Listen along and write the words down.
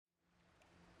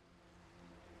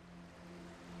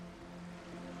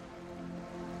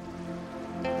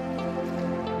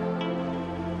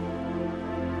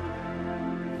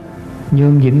โย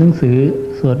มหยิบหนังสือ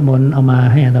สวดมนต์เอามา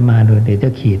ให้อาตมาดูเดี๋ยวจะ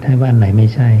ขีดให้ว่าอันไหนไม่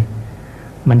ใช่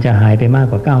มันจะหายไปมาก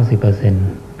กว่า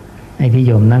 90%ไอ้ที่โ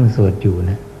ยมนั่งสวดอยู่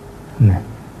นะ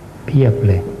เพียบ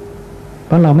เลยเพ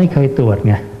ราะเราไม่เคยตรวจ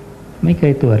ไงไม่เค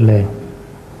ยตรวจเลย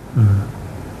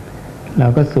เรา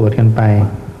ก็สวดกันไป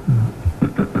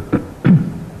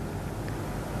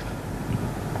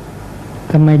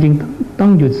ทำไมจึงต้อ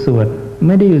งหยุดสวดไ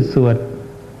ม่ได้หยุดสวด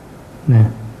นะ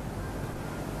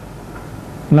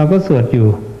เราก็สวดอยู่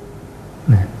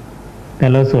นะแต่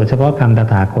เราสวดเฉพาะคำต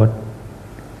ถาคต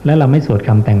และเราไม่สวดค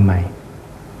ำแต่งใหม่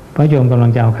เพราะโยมกำลั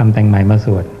งจะเอาคำแต่งใหม่มาส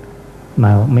วดม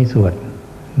าไม่สวด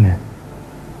นะ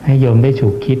ให้โยมได้ฉุ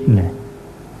กคิดนะ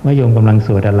ว่าโยมกำลังส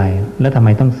วดอะไรและทำไม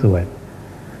ต้องสวด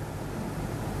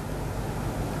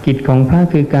กิจของพระ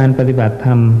คือการปฏิบัติธร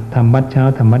รมทำวัดเช้า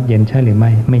ทำวัดเย็นใช่หรือไ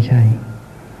ม่ไม่ใช่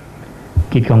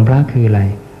กิจของพระคืออะไร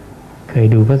เคย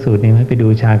ดูพระสูตรนี้ไหมไปดู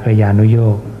ชาครยานุโย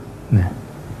คนะ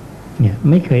เนี่ย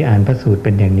ไม่เคยอ่านพระสูตรเ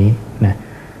ป็นอย่างนี้นะ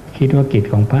คิดว่ากิจ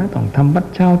ของพระต้องทำวัด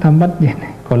เช้าทำวัดเย็น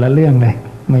คนละเรื่องเลย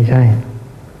ไม่ใช่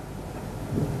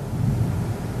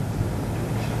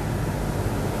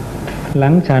หลั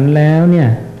งฉันแล้วเนี่ย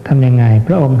ทำยังไงพ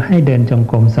ระองค์ให้เดินจง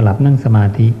กรมสลับนั่งสมา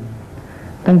ธิ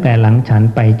ตั้งแต่หลังฉัน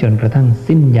ไปจนกระทั่ง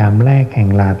สิ้นยามแรกแห่ง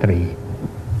ราตรี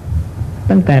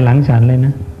ตั้งแต่หลังฉันเลยน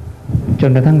ะจ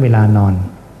นกระทั่งเวลานอน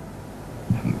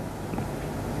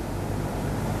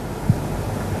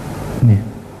เนี่ย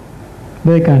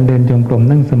ด้วยการเดินจงกรม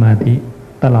นั่งสมาธิ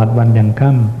ตลอดวันยัน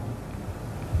ค่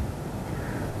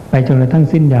ำไปจนกระทั่ง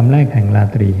สิ้นยามแรกแห่งรา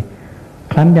ตรี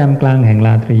ครั้นยามกลางแห่งร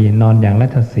าตรีนอนอย่างรา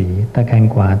ชสีห์ตะแคง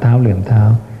ขวาเท้าเหลื่อมเท้า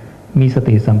มีส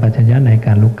ติสัมปชัญญะในก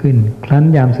ารลุกขึ้นครั้น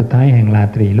ยามสุดท้ายแห่งรา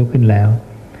ตรีลุกขึ้นแล้ว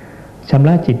ชำร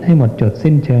ะจิตให้หมดจด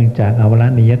สิ้นเชิงจากอวร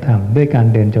นิยธรรมด้วยการ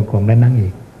เดินจงกรมและนั่งอี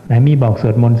กไหนมีบอกส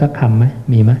วดมนต์สักคำไหม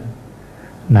มีไหม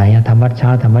ไหนทำวัดเช้า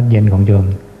ทำวัดเย็นของโยม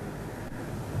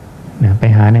นะไป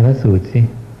หาในพระสูตรสิ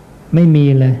ไม่มี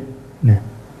เลยนะ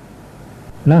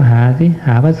แล้วหาสิห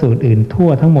าพระสูตรอื่นทั่ว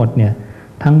ทั้งหมดเนี่ย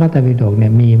ทั้งพระไตรปิฎกเนี่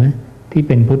ยมีไหมที่เ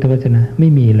ป็นพุทธวจนะไม่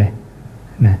มีเลย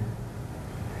นะ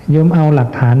โยมเอาหลัก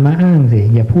ฐานมาอ้างสิ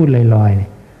อย่าพูดลอย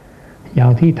ๆอย่าเอ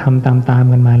าที่ทำตาม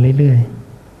กันมาเรื่อย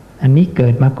ๆอันนี้เกิ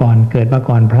ดมาก่อนพระเกิดมา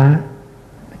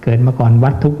ก่อนวั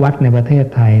ดทุกวัดในประเทศ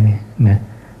ไทยเนี่ยนะ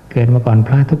เกิดมาก่อนพ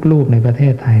ระทุกรูปในประเท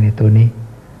ศไทยในตัวนี้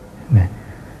นะ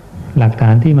หลักฐา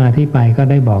นที่มาที่ไปก็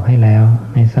ได้บอกให้แล้ว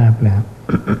ให้ทราบแล้ว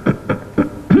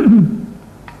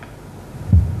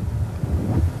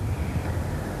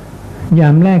ยา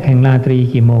มแรกแห่งราตรี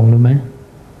กี่โมงรู้ไหม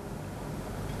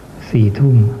4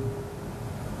 ทุ่ม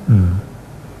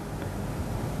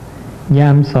ยา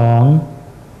มสอ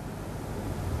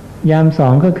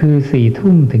งก็คือ4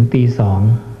 ทุ่มถึงตี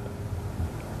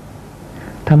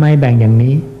 2ทำไมแบ่งอย่าง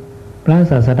นี้พระ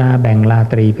ศาสดาแบ่งรา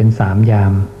ตรีเป็น3 ยา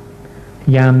ม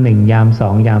ยาม 1ยาม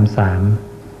 2ยาม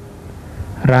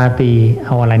 3ราตรีเอ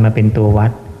าอะไรมาเป็นตัววั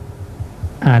ด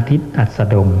อาทิตย์อัส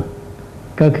ดง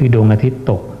ก็คือดวงอาทิตย์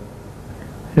ตก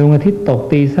ดวงอาทิตย์ตก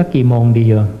ตีสักกี่โมงดี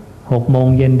โยม6 โมง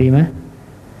เย็นดีไหม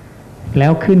แล้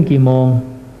วขึ้นกี่โมง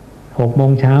6 โม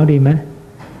งเช้าดีไหม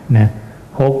นะ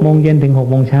6 โมงเย็นถึง6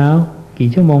 โมงเช้ากี่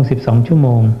ชั่วโมง12 ชั่วโม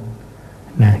ง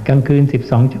นะกลางคืน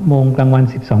12 ชั่วโมงกลางวัน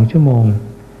12 ชั่วโมง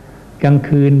กลาง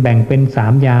คืนแบ่งเป็น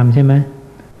3 ยามใช่ไหม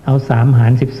เอา3 หา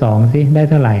ร 12สิได้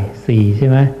เท่าไหร่4ใช่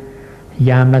ไหม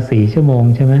ยามละ4 ชั่วโมง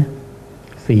ใช่ไหม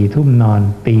4 ทุ่มนอน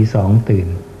ตี 2ตื่น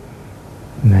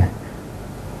นะ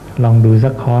ลองดูสั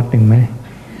กคอร์สหนึ่งไหม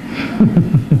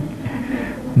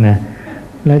นะ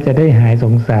แล้วจะได้หายส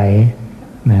งสัย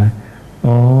นะ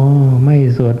อ๋อไม่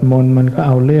สวดมนต์มันก็เ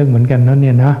อาเรื่องเหมือนกันเนาะเ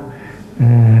นี่ยเนาะ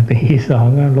ตี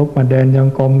 2ก็ลุกมาเดินจง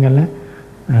กรมกันแล้ว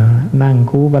นั่ง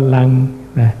คูบัลลังก์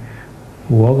นะ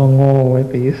หัวก็โง่ไว้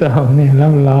ตี 2เนี่ยแล้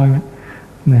วรอ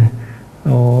นะโ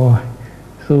อ้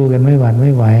สู้กันไม่หวัดไ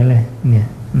ม่ไหวเลยเนี่ย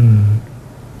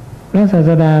พระศาส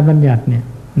ดาบัญญัติเนี่ย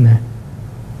นะ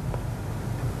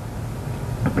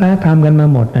พระทำกันมา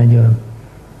หมดนะโยม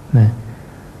นะ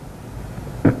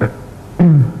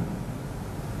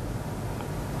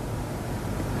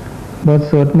บท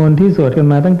สวดมนต์ที่สวดกัน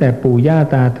มาตั้งแต่ปู่ย่า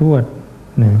ตาทวด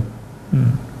นะ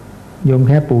โยมแ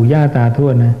ค่ปู่ย่าตาทว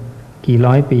ดนะกี่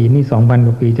ร้อยปีนี่2,000 ก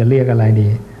ว่าปีจะเรียกอะไรดี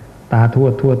ตาทว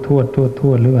ดห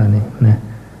รือเปล่านี่นะ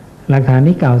หลักฐาน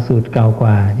นี้เก่าสูตรเก่าก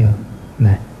ว่าโยมน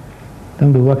ะต้อง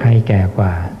ดูว่าใครแก่กว่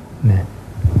านะ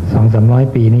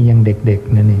200-300 ปีนี่ยังเด็ก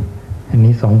ๆนะนี่อัน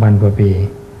นี้ 2,000 กว่าปี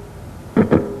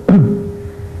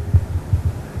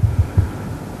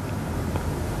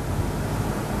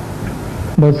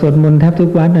บทสวดมนต์แทบทุ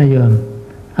กวัดนะโยม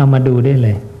เอามาดูได้เล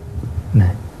ยน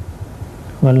ะ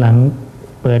วันหลัง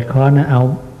เปิดคอร์สนะเอา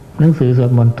หนังสือสว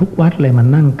ดมนต์ทุกวัดเลยมัน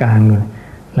นั่งกลางเลย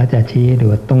แล้วจะชี้ดู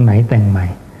ตรงไหนแต่งใหม่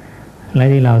และ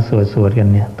ที่เราสวดกัน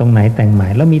เนี่ยตรงไหนแต่งใหม่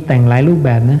แล้วมีแต่งหลายรูปแบ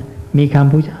บนะมีค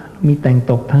ำพุทธมีแต่ง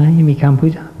ตบท้ายมีคำพุท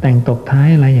ธแต่งตบท้าย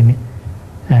อะไรอย่างนี้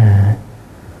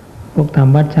พวกท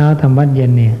ำวัดเช้าทำวัดเย็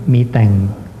นเนี่ยมีแต่ง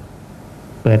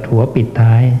เปิดหัวปิด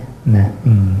ท้ายนะ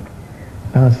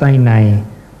แล้วไส้ใน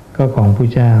ก็ของพระ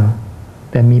เจ้า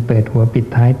แต่มีเปิดหัวปิด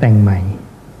ท้ายแต่งใหม่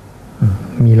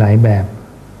มีหลายแบบ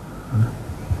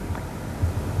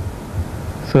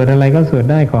สวดอะไรก็สวด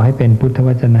ได้ขอให้เป็นพุทธว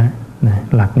จนะนะ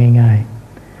หลักง่าย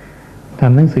ๆท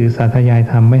ำหนังสือสาธยาย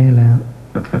ธรรมไว้ให้แล้ว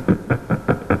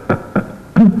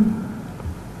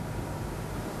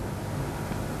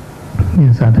เนี่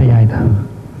ยสาธยายธรรม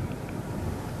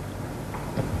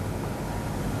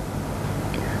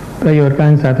ประโยชน์กา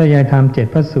รสาธยายธรรม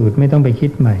7 พระสูตรไม่ต้องไปคิ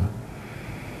ดใหม่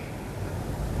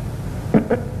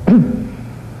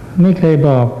ไม่เคยบ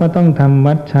อกว่าต้องทำ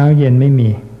วัดเช้าเย็นไม่มี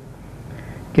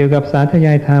เกี่ยวกับสาธย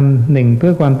ายธรรม 1. เพื่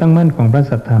อความตั้งมั่นของพระ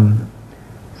สัทธรรม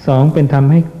 2. เป็นธรรม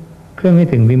ให้เครื่องให้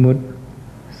ถึงวิมุตติ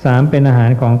 3. เป็นอาหาร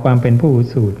ของความเป็นผู้หู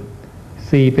สูตร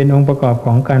 4. เป็นองค์ประกอบข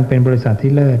องการเป็นบริษัท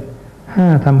ที่เลิศ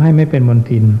 5. ทำให้ไม่เป็นมล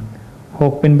ทิน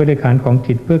 6. เป็นบริขารของ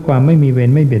จิตเพื่อความไม่มีเวร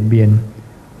ไม่เบียดเบียน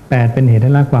 8. เป็นเหตุใ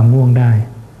ห้ละความง่วงได้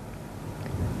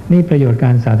นี่ประโยชน์กา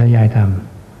รสาธยายธรรม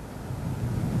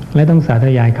และต้องสาธ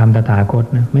ยายคำตถาคต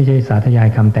นะไม่ใช่สาธยาย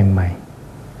คำแต่งใหม่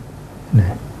นะ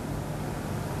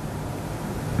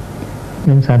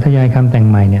ยังสาธยายคำแต่ง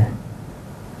ใหม่เนี่ย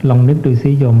ลองนึกดูซิ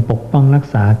โยมปกป้องรัก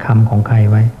ษาคำของใคร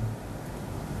ไว้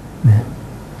นะ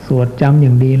สวดจำอย่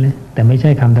างดีเลยแต่ไม่ใ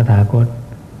ช่คำตถาคต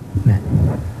นะ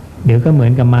เดี๋ยวก็เหมือ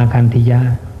นกับมาคันธิยะ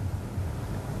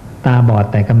ตาบอด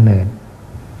แต่กำเนิด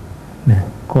นะ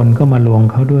คนก็มาลวง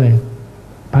เขาด้วย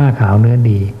ผ้าขาวเนื้อ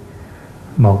ดี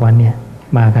บอกว่าเนี่ย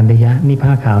มาคันธิยะนี่ผ้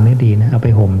าขาวเนื้อดีนะเอาไป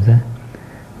ห่มซะ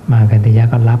มาคันธิยะ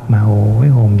ก็รับมาโอ้ย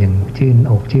ห่มอย่างชื่น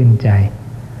อกชื่นใจ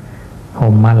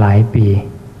ห่มมาหลายปี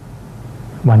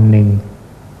วันหนึ่ง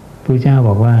พระเจ้าบ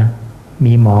อกว่า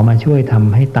มีหมอมาช่วยท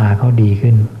ำให้ตาเขาดี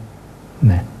ขึ้น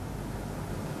นะ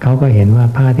เขาก็เห็นว่า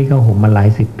ผ้าที่เขาห่มมาหลาย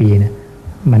10 ปีนะ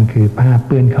มันคือผ้าเ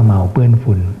ปื้อนเขม่าเปื้อน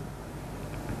ฝุ่น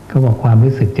เขาบอกความ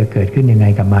รู้สึกจะเกิดขึ้นยังไง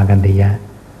กับมาคันธิยะ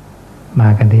มา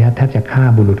คันธิยะแทบจะฆ่า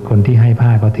บุรุษคนที่ให้ผ้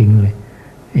าเขาทิ้งเลย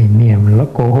ไอ้เนี่ยมัน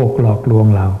โกหกหลอกลวง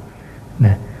เราน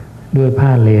ะด้วยผ้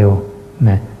าเลวน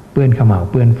ะเปื้อนเขม่า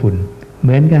เปื้อนฝุ่นเห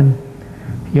มือนกัน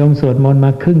โยมสวดมนต์ม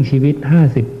าครึ่งชีวิต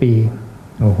50 ปี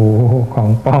โอ้โหของ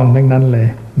ปลอมทั้งนั้นเลย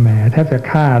แหมแทบจะ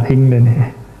ฆ่าทิ้งเลยเนี่ย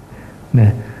น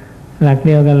ะหลักเ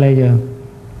ดียวกันเลยโยม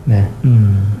นะ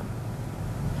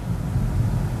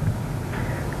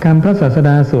คำพระศาสด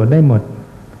าสวดได้หมด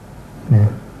นะ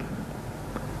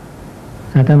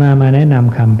อาตมาแนะน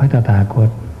ำคำพระตถาคต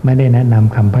ไม่ได้แนะน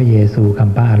ำคำพระเยซูค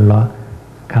ำพระอัลเลาะห์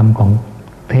คำของ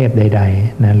เทพใด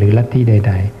ๆนะหรือลัทธิใ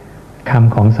ดๆค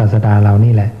ำของศาสดาเรา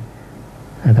นี่แหละ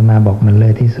อาตมาบอกมันเลิ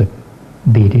ศที่สุด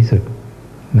ดีที่สุด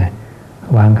นะ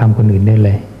วางคำคนอื่นได้เล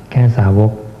ยแค่สาว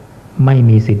กไม่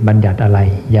มีสิทธิ์บัญญัติอะไร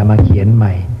อย่ามาเขียนให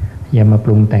ม่อย่ามาป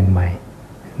รุงแต่งใหม่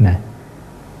นะ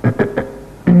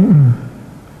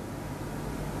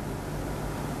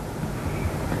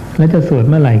แล้วจะสวด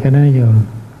เมื่อไหร่ก็ได้โยม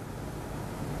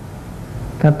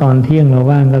ถ้าตอนเที่ยงเรา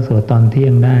ว่างก็สวดตอนเที่ย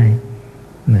งได้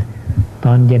นะต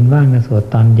อนเย็นว่างก็สวด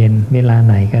ตอนเย็นเวลาไ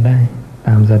หนก็ได้ต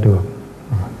ามสะดวก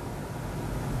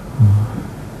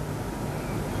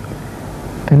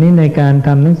ทีนี้ในการท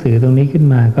ำหนังสือตรงนี้ขึ้น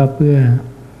มาก็เพื่อ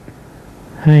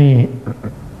ให้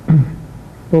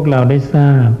พวกเราได้ทร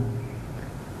าบ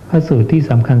พระสูตรที่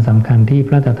สำคัญที่พ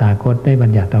ระตถาคตได้บั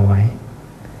ญญัติเอาไว้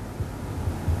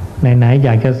ไหนๆอย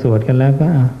ากจะสวดกันแล้วก็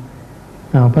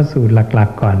เอาพระสูตรหลัก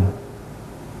ๆก่อน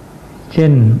เช่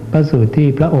นพระสูตรที่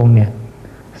พระองค์เนี่ย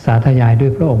สาธยายด้ว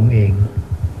ยพระองค์เอง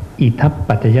อิทัป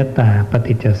ปัจจยตาป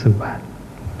ฏิจจสุบาท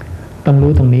ต้อง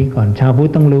รู้ตรงนี้ก่อนชาวพุทธ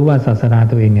ต้องรู้ว่าศาสนา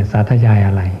ตัวเองเนี่ยสาธยายอ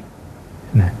ะไร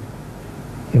นะ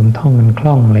โยมท่องกันค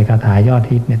ล่องเลยคาถายอด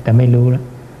ฮิตเนี่ยแต่ไม่รู้แล้ว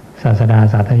ศาสดา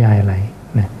สาธยายอะไร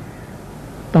นะ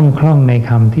ต้องคล่องใน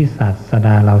คำที่ศาสด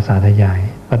าเราสาธยาย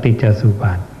ปฏิจจสุบ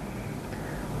าท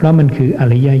เพราะมันคืออ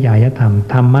ริยญาณธรรม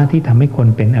ธรรมะที่ทำให้คน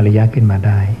เป็นอริยะขึ้นมาไ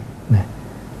ด้นะ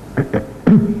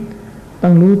ต้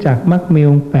องรู้จักมรรคมี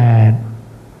องค์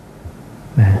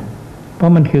8นะเพรา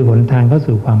ะมันคือหนทางเข้า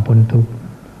สู่ความพ้นทุกข์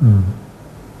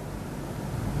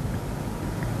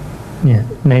เนี่ย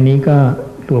ในนี้ก็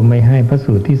รวมไว้ให้พระ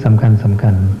สูตรที่สำคั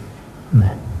ญน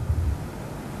ะ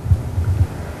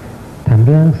ถามเ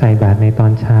รื่องใส่บาตรในตอ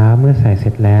นเช้าเมื่อใส่เส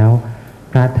ร็จแล้ว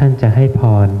พระท่านจะให้พ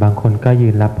รบางคนก็ยื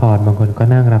นรับพรบางคนก็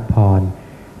นั่งรับพร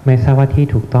ไม่ทราบว่าที่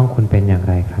ถูกต้องคุณเป็นอย่าง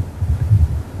ไรครับ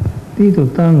ที่ถูก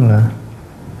ต้องเหรอ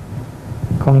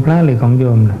ของพระหรือของโย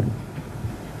มเหรอ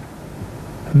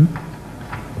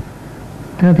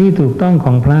ถ้าที่ถูกต้องข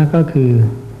องพระก็คือ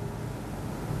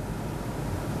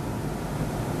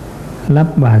รับ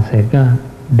บาตรเสร็จก็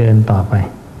เดินต่อไป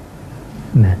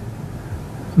นะ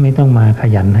ไม่ต้องมาข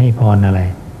ยันให้พรอะไร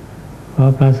เพรา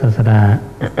ะพระศาสดา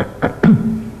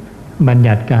บัญ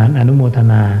ญัติการอนุโมท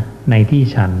นาในที่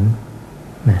ฉัน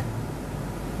นะ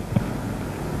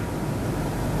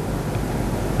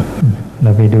เร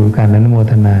าไปดูการอนุโม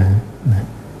ทนานะ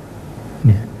เ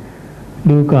นี่ย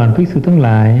ดูก่อนภิกษุทั้งหล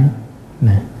าย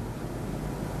นะ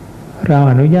เรา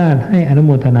อนุญาตให้อนุโม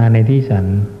ทนาในที่ฉัน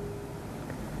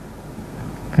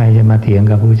ใครจะมาเถียง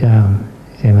กับพระเจ้า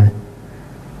ใช่ไหม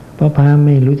เพราะพระไ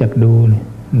ม่รู้จักดูเลย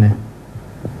นะ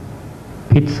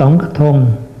ผิดสองกระทง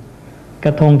ก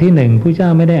ระทงที่หนึ่งพระเจ้า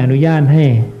ไม่ได้อนุญาตใ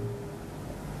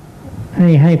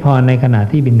ห้พรในขณะ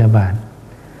ที่บิณฑบาต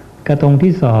กระทง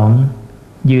ที่สอง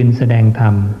ยืนแสดงธรร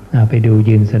มไปดู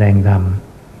ยืนแสดงธรรม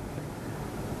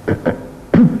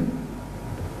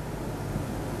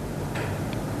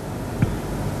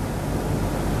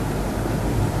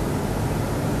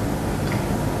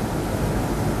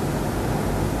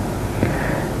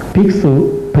ภิกษุ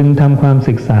พึงทำความ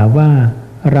ศึกษาว่า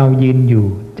เรายืนอยู่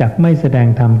จักไม่แสดง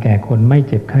ธรรมแก่คนไม่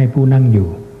เจ็บไข้ผู้นั่งอยู่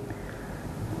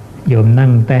โยมนั่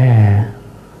งแต่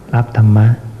รับธรรมะ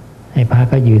ให้พระ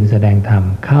ก็ยืนแสดงธรรม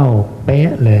เข้าเป๊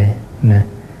ะเลยนะ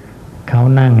เขา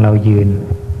นั่งเรายืน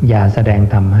อย่าแสดง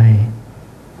ธรรมให้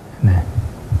นะ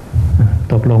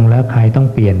ตกลงแล้วใครต้อง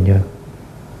เปลี่ยนเยอะ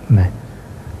นะ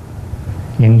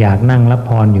ยังอยากนั่งรับพ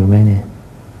รอยู่ไหมเนี่ย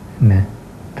นะ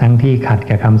ทั้งที่ขัด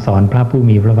กับคำสอนพระผู้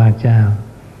มีพระภาคเจ้า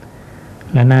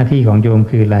และหน้าที่ของโยม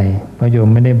คืออะไรเพราะโยม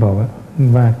ไม่ได้บอก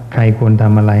ว่าใครควรท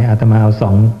ำอะไรอาตมาเอาสอ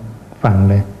งฝั่ง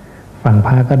เลยฝั่งพ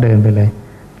ระก็เดินไปเลย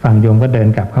ฝั่งโยมก็เดิน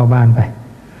กลับเข้าบ้านไป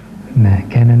นะ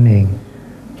แค่นั้นเอง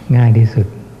ง่ายที่สุด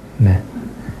นะ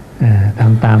ท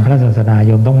ำตามพระศาสดาโ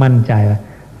ยมต้องมั่นใจว่า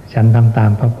ฉันทำตาม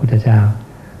พระพุทธเจ้า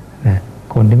นะ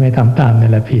คนที่ไม่ทำตามนี่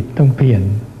แหละผิดต้องเปลี่ยน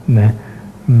นะ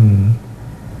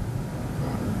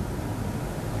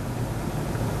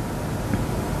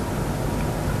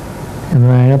ทำ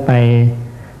ไมก็ไป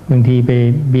บางทีไป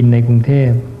บินในกรุงเทพ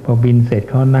พอบินเสร็จ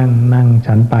เขานั่ง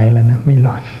ฉันไปแล้วนะไม่ร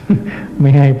อด ไม่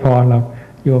ให้พรหรอก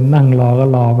โยมนั่งรอก็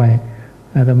รอไป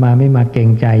อาตมาไม่มาเกรง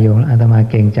ใจโยมอาตมา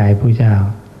เกรงใจผู้เจ้า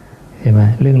ใช่ไหม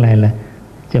เรื่องอะไรล่ะ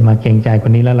จะมาเกรงใจค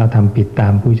นนี้แล้วเราทำผิดตา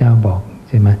มผู้เจ้าบอก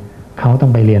ใช่ไหมเขาต้อ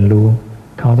งไปเรียนรู้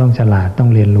เขาต้องฉลาดต้อง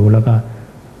เรียนรู้แล้วก็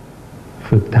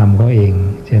ฝึกทำเขาเอง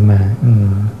ใช่ไหม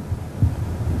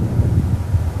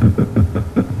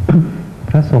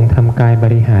พระสงฆ์ทำกายบ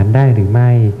ริหารได้หรือไม่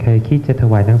เคยคิดจะถ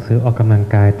วายหนังสือออกกำลัง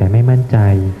กายแต่ไม่มั่นใจ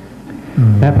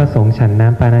และพระสงฆ์ฉันน้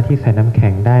ำปานะที่ใส่น้ำแข็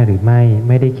งได้หรือไ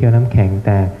ม่ได้เคี้ยวน้ำแข็งแ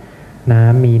ต่น้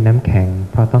ำมีน้ำแข็ง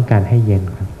เพราะต้องการให้เย็น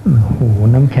ครับโอ้โห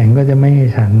น้ำแข็งก็จะไม่ให้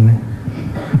ฉันนะ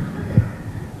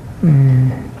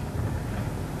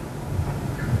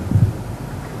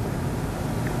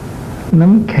น้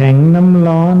ำแข็งน้ำ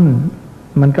ร้อน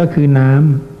มันก็คือน้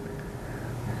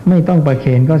ำไม่ต้องประเค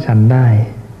นก็ฉันได้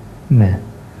นะ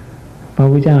พระ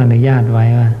พุทธเจ้าอนุญาตไว้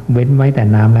ว่าเว้นไว้แต่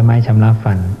น้ำและไม้ชำระ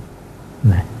ฟัน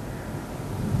นะ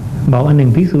บอกอันหนึ่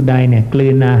งภิกษุใดเนี่ยกลื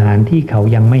นอาหารที่เขา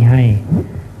ยังไม่ให้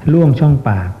ล่วงช่องป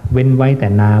ากเว้นไว้แต่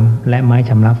น้ำและไม้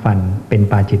ชำระฟันเป็น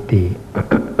ปาจิตติ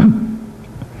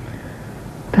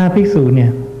ถ้าภิกษุเนี่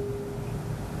ย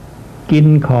กิน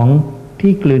ของ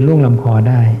ที่กลืนล่วงลำคอ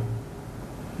ได้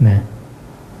นะ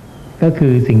ก็คื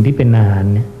อสิ่งที่เป็นอาหาร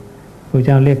เนี่ยพระเ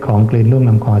จ้าเรียกของกลืนล่วง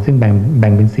ลำคอซึ่งแบ่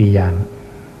งเป็น4 อย่าง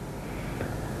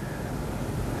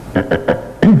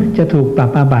จะถูกปรั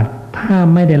บอาบัติถ้า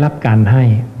ไม่ได้รับการให้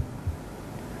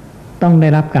ต้องได้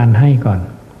รับการให้ก่อน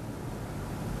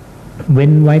เว้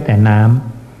นไว้แต่น้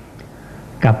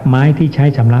ำกับไม้ที่ใช้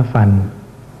ชำระฟัน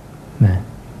นะ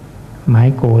ไม้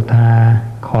โกธา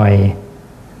คอย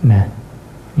นะ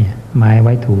เนี่ยไม้ไ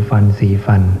ว้ถูฟันสี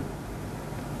ฟัน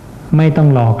ไม่ต้อง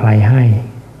รอใครให้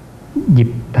หยิบ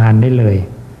ทานได้เลย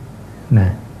นะ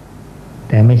แ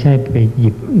ต่ไม่ใช่ไปห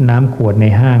ยิบน้ำขวดใน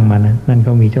ห้างมานะนั่น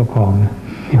ก็มีเจ้าของนะ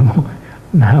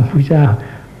น้ำผู้เจ้า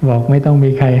บอกไม่ต้องมี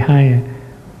ใครให้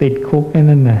ติดคุก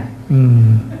นั่นน่ะ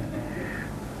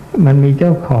มันมีเจ้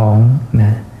าของน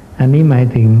ะอันนี้หมาย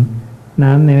ถึง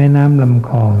น้ำในแม่น้ำลำค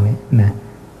ลองเนี่ยนะ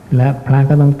และพระ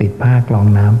ก็ต้องติดผ้ากรอง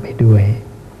น้ำไปด้วย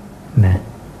นะ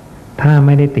ถ้าไ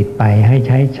ม่ได้ติดไปให้ใ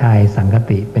ช้ชายสังค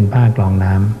ติเป็นผ้ากรอง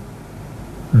น้ำ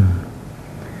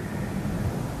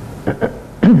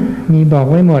มีบอก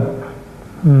ไว้หมด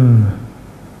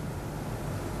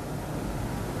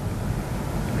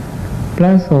พร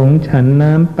ะสงฆ์ฉัน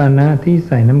น้ำปานะที่ใ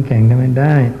ส่น้ำแข็งทำไมไ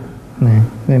ด้นะ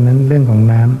ดังนั้นเรื่องของ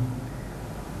น้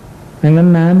ำดังนั้น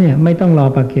น้ำเนี่ยไม่ต้องรอ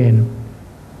ประเคน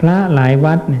พระหลาย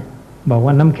วัดเนี่ยบอก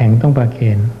ว่าน้ำแข็งต้องประเค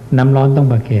นน้ำร้อนต้อง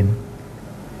ประเคน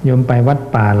โยมไปวัด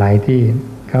ป่าหลายที่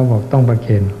เขาบอกต้องประเค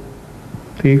น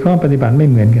ถือข้อปฏิบัติไม่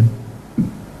เหมือนกัน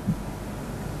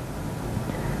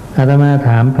อาตมาถ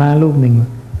ามพระรูปหนึ่ง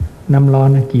น้ำร้อน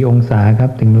กี่องศาครั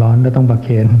บถึงร้อนแล้วต้องประเค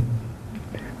น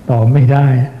ตอบไม่ได้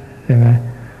ใช่ไหม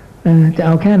จะเอ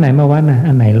าแค่ไหนมาวัดนะ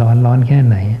อันไหนร้อนแค่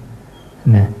ไหน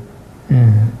นะ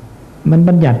มัน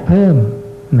บัญญัติเพิ่ม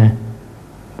นะ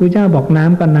พระเจ้าบอกน้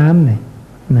ำก็น้ำเนี่ย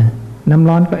นะน้ำ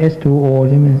ร้อนก็ H2O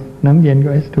ใช่ไหมน้ำเย็นก็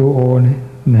H2O เนี่ย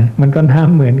นะมันก็น้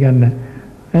ำเหมือนกันนะ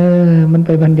มันไป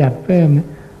บัญญัติเพิ่มนะ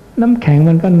น้ำแข็ง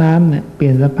มันก็น้ำเนี่ยเปลี่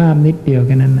ยนสภาพนิดเดียวแ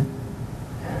ค่นั้นนะ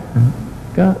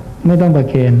ก็ไม่ต้องประ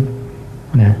เคน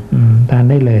นะทาน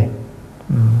ได้เลย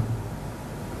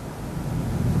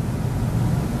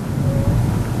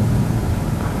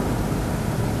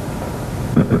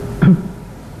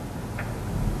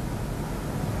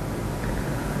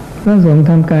พระสงฆ์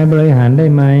ทำกายบริหารได้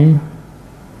ไหม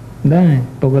ได้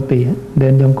ปกติเดิ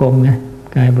นจงกรมไง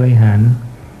กายบริหาร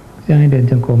จะให้เดิน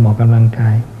จงกรมออกกำลังกา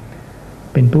ย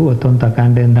เป็นผู้อดทนต่อการ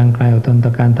เดินทางไกลอดทนต่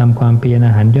อการทำความเพียรอ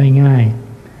าหารย่อยง่าย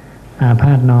อาพ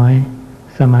าธน้อย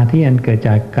สมาธิอันเกิดจ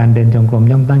ากการเดินจงกรม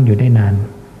ย่อมตั้งอยู่ได้นาน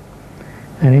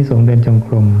อันนี้สงฆ์เดินจงก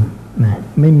รมนะ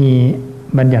ไม่มี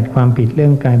บัญญัติความผิดเรื่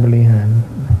องกายบริหาร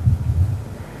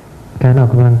การออก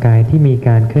กำลังกายที่มีก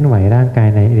ารเคลื่อนไหวร่างกาย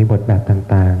ในอิริยาบถแบบ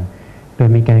ต่างๆโดย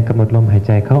มีการกำหนดลมหายใ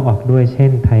จเข้าออกด้วยเช่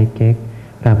นไทเก๊ก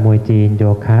รำมวยจีนโย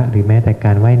คะหรือแม้แต่ก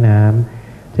ารว่ายน้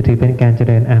ำจะถือเป็นการเจ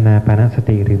ริญอานาปานส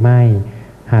ติหรือไม่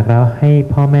หากเราให้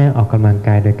พ่อแม่ออกกำลังก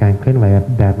ายโดยการเคลื่อนไหว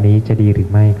แบบนี้จะดีหรือ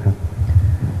ไม่ครับ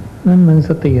นั่นมันส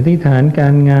ติอธิษฐานกา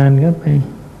รงานก็ไป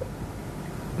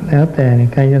แล้วแต่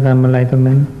ใครจะทำอะไรตรง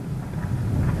นั้น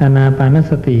อานาปาน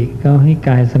สติก็ให้ก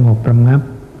ายสงบระงับ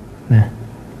นะ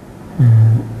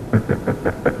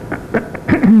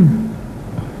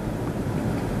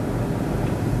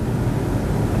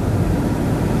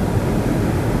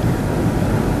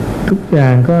ทุกอย่า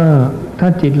งก็ถ้า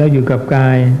จิตเราอยู่กับกา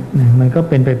ยมันก็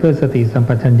เป็นไปเพื่อสติสัมป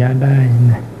ชัญญะได้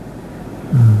นะ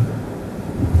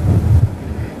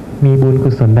มีบุญกุ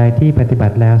ศลใดที่ปฏิบั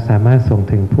ติแล้วสามารถส่ง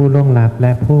ถึงผู้ล่วงลับแล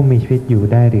ะผู้มีชีวิตอยู่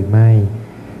ได้หรือไม่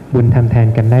บุญทำแทน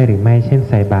กันได้หรือไม่เช่น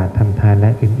ใส่บาตรทำทานและ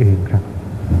อื่นๆครับ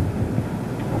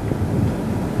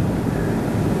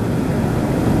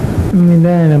ไม่ไ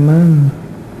ด้ละมั้ง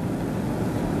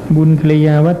บุญกิริย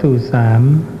าวัตถุ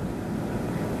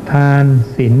3ทาน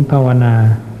ศีลภาวนา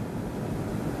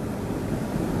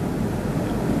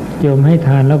โยมให้ท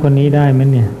านแล้วคนนี้ได้ไหม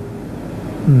เนี่ย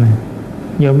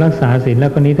โยมรักษาศีลแล้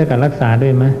วคนนี้เท่ากับรักษาด้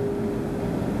วยไหม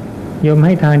โยมใ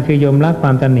ห้ทานคือโยมละคว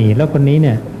ามตนีแล้วคนนี้เ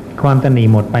นี่ยความตนี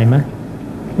หมดไปไหม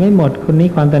ไม่หมดคนนี้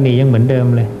ความตนียังเหมือนเดิม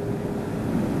เลย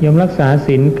โยมรักษา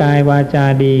ศีลกายวาจา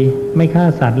ดีไม่ฆ่า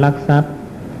สัตว์ลักทรัพย์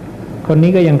คน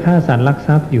นี้ก็ยังฆ่าสัตว์ลักท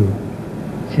รัพย์อยู่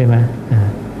ใช่ไหม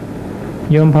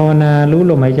โยมภาวนารู้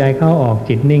ลมหายใจเข้าออก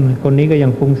จิตนิ่งคนนี้ก็ยั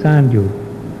งฟุ้งซ่านอยู่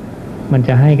มันจ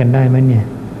ะให้กันได้ไหมเนี่ย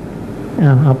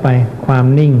เอาไปความ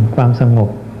นิ่งความสงบ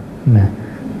นะ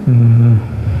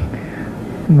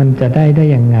มันจะได้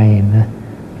ยังไงนะ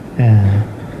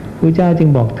พระเจ้าจึง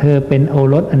บอกเธอเป็นโอ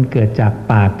รสอันเกิดจาก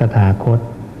ปากตถาคต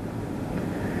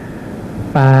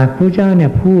ปากพระเจ้าเนี่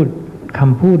ยพูดค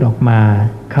ำพูดออกมา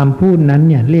คำพูดนั้น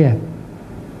เนี่ยเรียก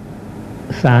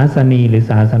ศาสนีหรือ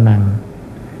ศาสนัง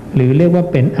หรือเรียกว่า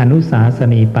เป็นอนุสาส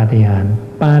นีปาฏิหาริย์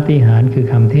ปาฏิหาริย์คือ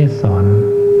คำเทศสอน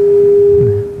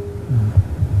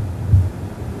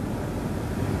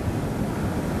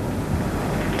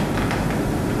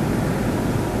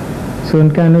ส่วน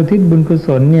การอุทิศบุญกุศ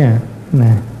ลเนี่ยน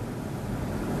ะ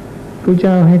พระเ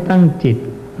จ้าให้ตั้งจิต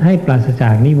ให้ปราศจา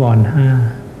กนิวรณ์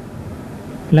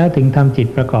5แล้วถึงทำจิต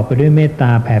ประกอบไปด้วยเมตต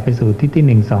าแผ่ไปสู่ทิศที่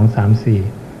1 2 3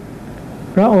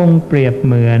 4พระองค์เปรียบเ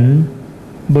หมือน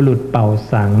บุรุษเป่า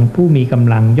สังผู้มีก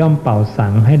ำลังย่อมเป่าสั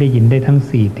งให้ได้ยินได้ทั้ง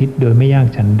4ทิศโดยไม่ยาก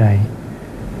ฉันใด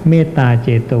เมตตาเจ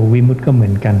โตวิมุตติก็เหมื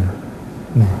อนกัน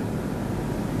นะ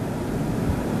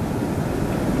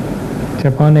เฉ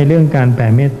พาะในเรื่องการแผ่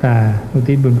เมตตาอุ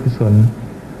ทิศบุญกุศล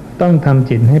ต้องทำ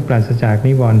จิตให้ปราศจาก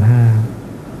นิวรณ์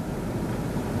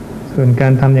5ส่วนกา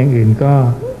รทำอย่างอื่นก็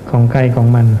ของใครของ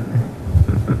มัน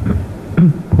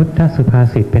พุทธสุภา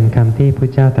ษิตเป็นคำที่พระ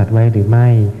เจ้าตรัสไว้หรือไม่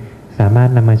สามารถ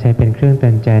นำมาใช้เป็นเครื่องเตื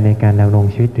อนใจในการดำรง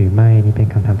ชีวิตหรือไม่นี่เป็น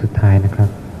คำถามสุดท้ายนะครับ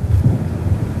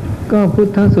ก็พุท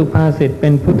ธสุภาษิตเป็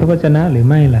นพุทธวจนะหรือ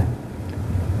ไม่ล่ะ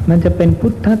มันจะเป็นพุ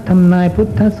ทธทำนายพุท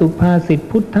ธสุภาษิต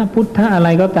พุทธอะไร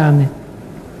ก็ตามเนี่ย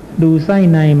ดูไส้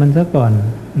ในมันซะก่อน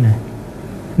นะ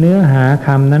เนื้อหาค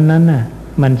ำนั้นๆน่ะ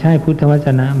มันใช่พุทธวจ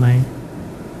นะไหม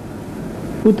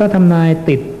พุทธทำนาย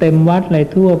ติดเต็มวัดเลย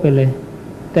ทั่วไปเลย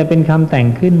แต่เป็นคำแต่ง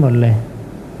ขึ้นหมดเลย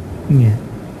เนี่ย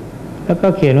แล้วก็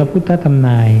เขียนว่าพุทธทำน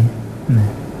ายนะ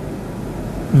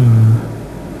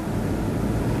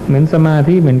เหมือนสมา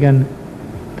ธิเหมือนกัน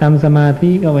ทำสมาธิ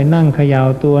ก็ไว้นั่งเขย่า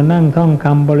ตัวนั่งท่องค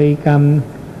ำบริกรรม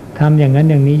ทำอย่างนั้น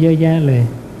อย่างนี้เยอะแยะเลย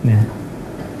นะ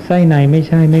ส ส้ในไม่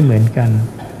ใช่ไม่เหมือนกัน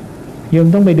โยม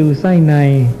ต้องไปดูไส้ใน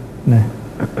นะ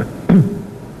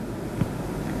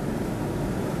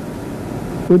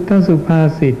พุทธสุภา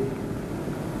ษิต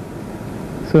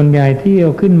ส่วนใหญ่ที่เอ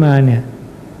าขึ้นมาเนี่ย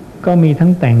ก็มีทั้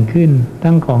งแต่งขึ้น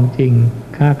ทั้งของจริง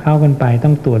ค้าเข้ากันไปต้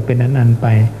องตรวจเป็นอันๆไป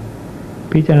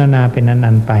พิจารณาเป็น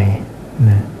อันๆไป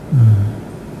นะ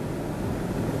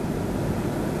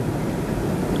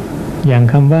อย่าง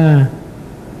คำว่า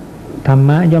ธรรม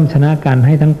ะย่อมชนะการใ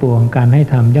ห้ทั้งปวงการให้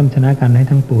ธรรมย่อมชนะการให้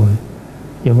ทั้งปวง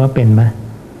โยมว่าเป็นไหม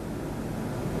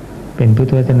เป็นพุท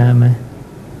ธวจนะไหม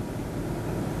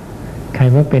ใคร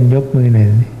ว่าเป็นยกมือหน่อย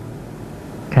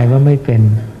ใครว่าไม่เป็น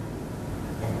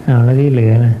เอาแล้วที่เหลื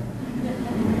อนะ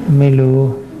ไม่รู้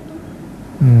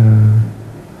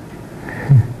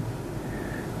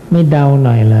ไม่เดาห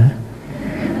น่อยเหรอ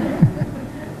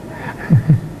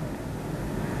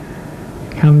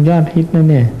คำยอดฮิตนั่น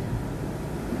เนี่ย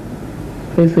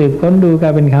ไปสืบค้นดูกลา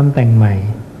ยเป็นคำแต่งใหม่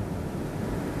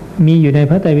มีอยู่ใน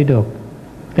พระไตรปิฎก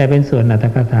แต่เป็นส่วนอรรถ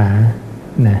กถา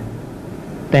นะ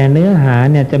แต่เนื้อหา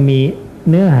เนี่ยจะมี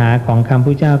เนื้อหาของคำ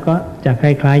พุทธเจ้าก็จะค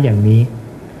ล้ายๆอย่างนี้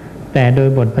แต่โดย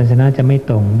บทพยัญชนะจะไม่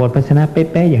ตรงบทพยัญชนะเป๊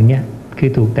ะๆอย่างเนี้ยคือ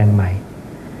ถูกแต่งใหม่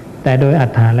แต่โดยอรร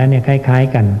ถะแล้วเนี่ยคล้าย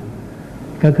ๆกัน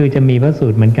ก็คือจะมีพระสู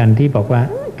ตรเหมือนกันที่บอกว่า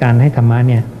การให้ธรรมะ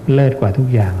เนี่ยเลิศกว่าทุก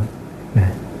อย่างนะ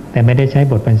แต่ไม่ได้ใช้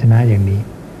บทพยัญชนะอย่างนี้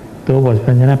ตัวบทพ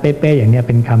ยัญชนะเป๊ะๆอย่างเนี้ยเ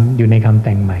ป็นคำอยู่ในคำแ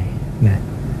ต่งใหม่นะ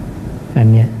อัน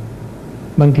เนี้ย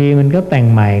บางทีมันก็แต่ง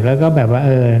ใหม่แล้วก็แบบว่า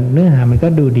เนื้อหามันก็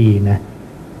ดูดีนะ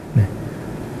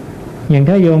อย่าง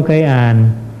ถ้าโยมเคยอ่าน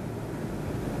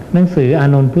หนังสืออา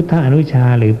นนท์พุทธอนุชา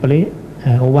หรือ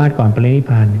โอวาทก่อนปรินิพ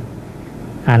พาน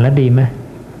อ่านแล้วดีไหม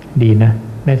ดีนะ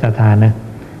ได้ศรัทธานะ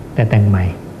แต่แต่งใหม่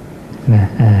นะ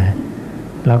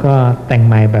แล้วก็แต่งใ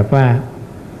หม่แบบว่า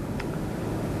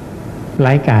ไ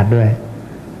ร้กาศด้วย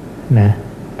นะ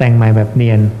แต่งใหม่แบบเนี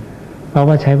ยนเพราะ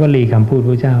ว่าใช้วลีคำพูดพ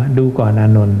ระเจ้าดูก่อนอา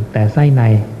นนท์แต่ไส้ใน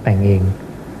แต่งเอง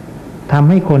ทำ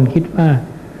ให้คนคิดว่า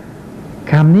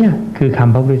คำเนี้ยคือค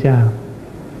ำพระพุทธเจ้า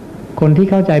คนที่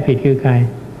เข้าใจผิดคือใคร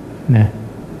นะ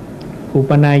อุ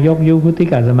ปนายกยุคพุทธิ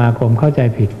กสมาคมเข้าใจ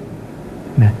ผิด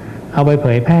นะเอาไปเผ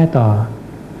ยแพร่ต่อ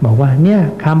บอกว่าเนี่ย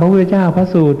คำพระพุทธเจ้าพระ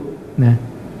สูตรนะ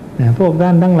พวกท่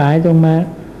านทั้งหลายจงมา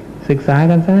ศึกษา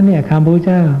กันซะเนี่ยคำพระพุทธ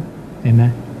เจ้าเห็นไหม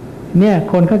เนี่ย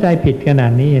คนเข้าใจผิดขนา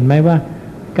ดนี้เห็นไหมว่า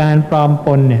การปลอมป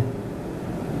นเนี่ย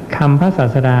คำพระศา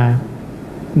สดา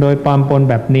โดยปลอมปน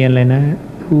แบบเนียนเลยนะ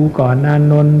ดูก่อนอา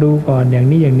นนท์ดูก่อนอย่าง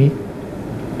นี้อย่างนี้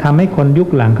ทำให้คนยุค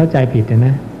หลังเข้าใจผิดน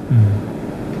ะ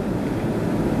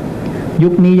ยุ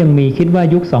คนี้ยังมีคิดว่า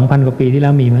ยุค 2,000 กว่าปีที่แล้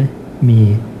วมีไหมมี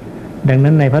ดัง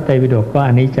นั้นในพระไตรปิฎกก็อ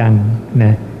นิจจังน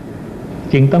ะ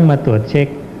จึงต้องมาตรวจเช็ค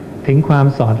ถึงความ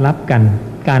สอดรับกัน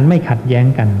การไม่ขัดแย้ง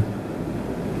กัน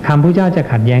คำพระเจ้าจะ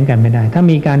ขัดแย้งกันไม่ได้ถ้า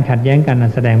มีการขัดแย้งกัน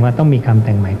แสดงว่าต้องมีคำแ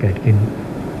ต่งใหม่เกิดขึ้น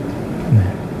นะ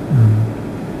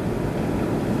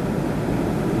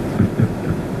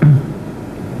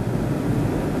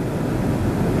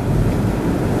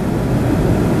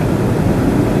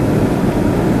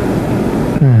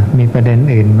มีประเด็น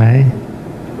อื่นไหม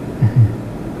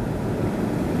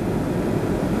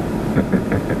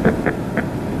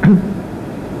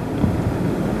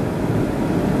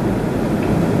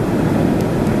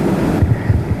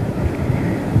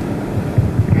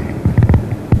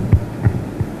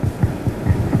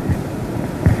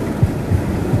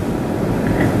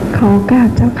ขอกราบ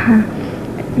เจ้าค่ะ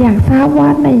อยากทราบว่า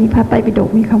ในพระไตรปิฎก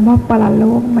มีคำว่าปรโล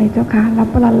กไหมเจ้าค่ะแล้ว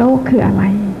ปรโลกคืออะไร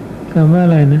คำว่าอ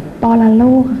ะไรนะปรโล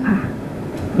กค่ะ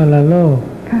ปรโลก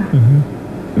ค่ะ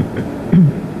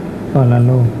ปรโ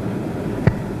ลก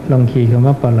ลองคีย์คำ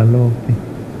ว่าปรโลกสิ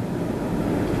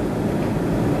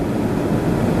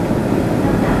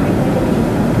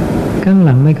ข้างห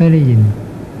ลังไม่ค่อยได้ยิน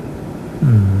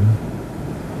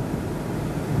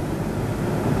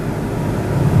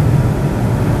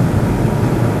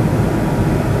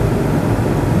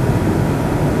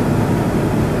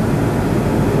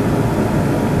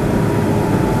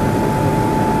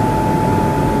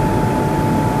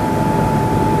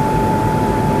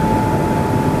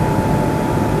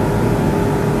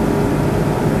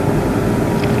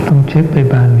เช็คไป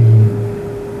บาลี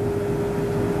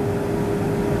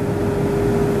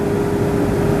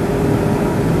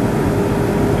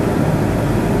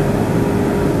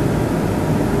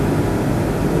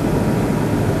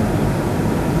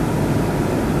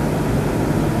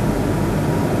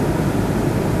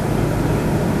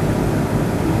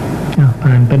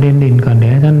ผ่านประเด็นอื่นก่อนเดี๋ย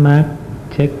วให้ท่านมาร์ค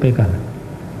เช็คไปก่อน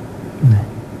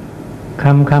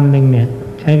คำหนึ่งเนี่ย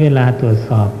ใช้เวลาตรวจส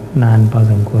อบนานพอ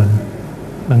สมควร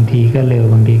บางทีก็เร็ว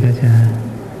บางทีก็ช้า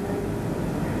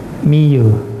มีอยู่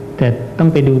แต่ต้อง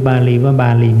ไปดูบาลีว่าบา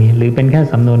ลีมีหรือเป็นแค่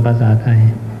สำนวนภาษาไทย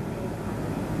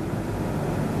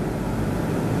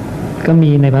ก็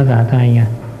มีในภาษาไทยไง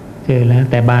เจอแล้ว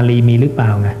แต่บาลีมีหรือเปล่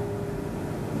าไง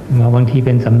บางทีเ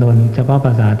ป็นสำนวนเฉพาะภ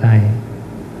าษาไทย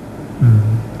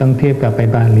ต้องเทียบกับไป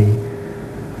บาลี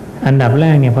อันดับแร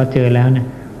กเนี่ยพอเจอแล้วเนี่ย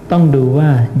ต้องดูว่า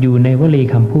อยู่ในวลี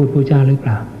คำพูดผู้เจ้าหรือเป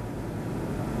ล่า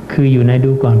คืออยู่ใน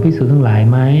ดูก่อนภิกษุทั้งหลาย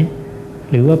ไหม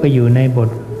หรือว่าไปอยู่ในบท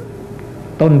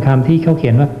ต้นคำที่เขาเขี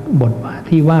ยนว่าบท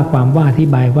ที่ว่าความว่าที่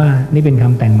บายว่านี่เป็นค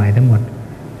ำแต่งใหม่ทั้งหมด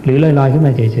หรือลอยๆขึ้นม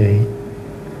าเฉย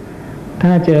ๆถ้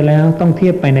าเจอแล้วต้องเที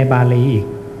ยบไปในบาลีอีก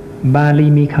บาลี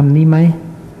มีคำนี้ไหม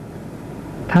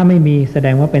ถ้าไม่มีแสด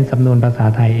งว่าเป็นสำนวนภาษา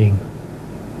ไทยเอง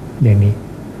อย่างนี้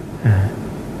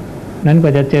นั้นกว่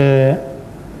าจะเจอ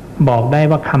บอกได้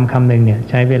ว่าคำหนึ่งเนี่ย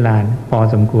ใช้เวลาพอ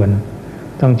สมควร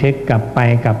ต้องเช็คกลับไป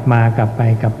กลับมากลับไป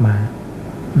กลับมา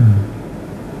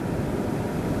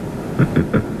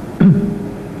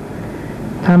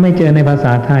ถ้าไม่เจอในภาษ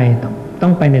าไทยต้อ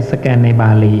งไปในสแกนในบ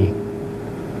าลี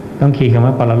ต้องคีย์คำ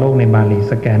ว่าปรโลกในบาลี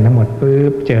สแกนทั้งหมด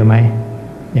ปุ๊บเจอไหม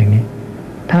อย่างนี้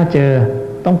ถ้าเจอ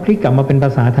ต้องพลิกกลับมาเป็นภ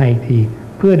าษาไทยอีกที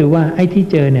เพื่อดูว่าไอ้ที่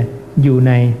เจอเนี่ยอยู่ใ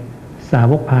นสา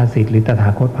วกภาสิทธิ์หรือตถา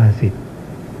คตภาสิทธิ์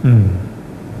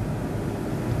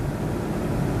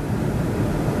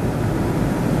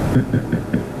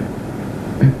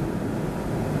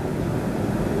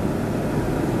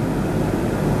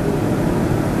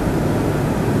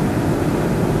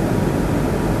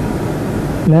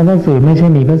แล้วพระสูตรไม่ใช่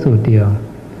มีพระสูตรเดียว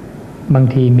บาง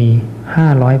ทีมี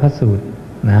500พระสูตร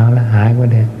นะแล้วหายก็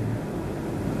ได้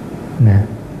นะ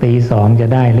ตีสองจะ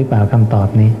ได้หรือเปล่าคำตอบ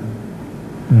นี้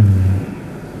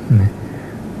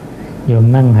โยม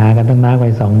นั่งหากันตั้งนานไป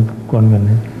2 คนกัน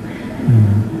นะ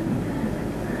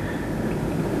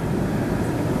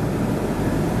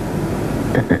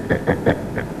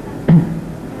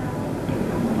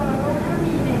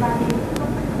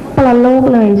ปรโลก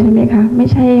เลยใช่ไหมคะไม่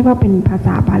ใช่ว่าเป็นภาษ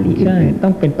าบาลีอื่นใช่ต้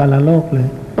องเป็นปรโลกเลย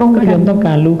ก็โยมต้องก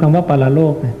ารรู้คำว่าปรโล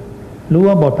กนะรู้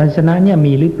ว่าบทพันชนะเนี่ย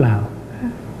มีหรือเปล่า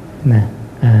นะ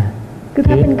คือ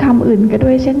ถ้าเป็นคำอื่นก็ด้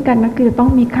วยเช่นกันนะคือต้อง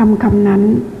มีคำนั้น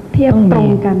เทียบตรง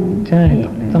กันใช่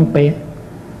ต้องเป๊ะ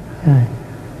ใช่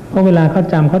เพราะเวลาเขา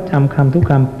จำคำทุก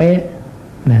คำเป๊ะ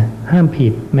นะห้ามผิ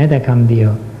ดแม้แต่คำเดียว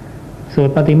สูต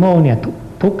รปฏิโมกข์เนี่ย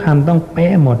ทุกคำต้องเป๊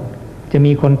ะหมดจะ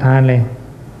มีคนทานเลย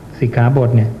สิกขาบท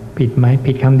เนี่ยผิดไหม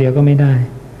ผิดคำเดียวก็ไม่ได้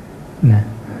นะ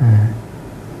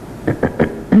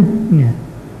เนี่ย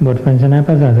บทพันชนะพ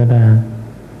ระศาสดา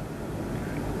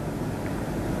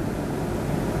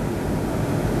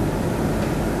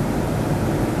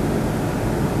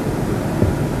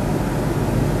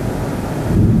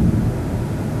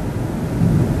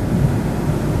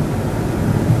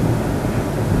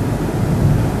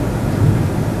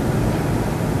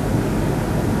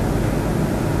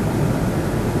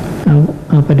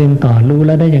เอาประเด็นต่อรู้แ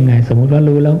ล้วได้ยังไงสมมุติว่า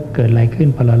รู้แล้วเกิดอะไรขึ้น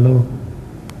ปรโลก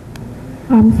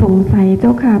ความสงสัยเจ้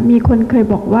าค่ะมีคนเคย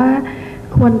บอกว่า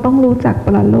ควรต้องรู้จักป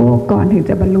รโลกก่อนถึง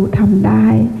จะบรรลุธรรมได้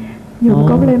โยม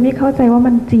ก็เลยไม่เข้าใจว่า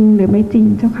มันจริงหรือไม่จริง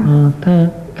เจ้าค่ะถ้า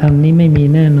คำนี้ไม่มี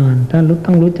แน่นอนถ้า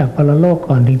ต้องรู้จักปรโลก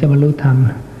ก่อนถึงจะบรรลุธรรม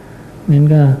นั้น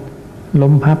ก็ล้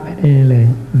มพับไปได้เลย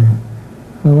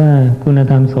เพราะว่าคุณ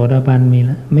ธรรมโสดาบันมีแ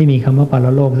ล้วไม่มีคำว่าปร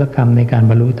โลกสักคำในการ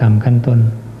บรรลุธรรมขั้นต้น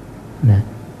นะ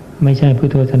ไม่ใช่พุท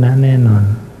โธชนะแน่นอน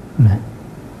นะ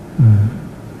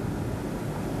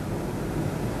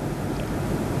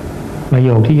ประโย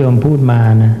คที่โยมพูดมา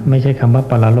นะไม่ใช่คำว่า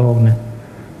ปรโลกนะ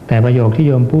แต่ประโยคที่โ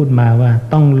ยมพูดมาว่า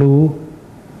ต้องรู้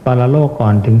ปรโลกก่อ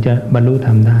นถึงจะบรรลุธร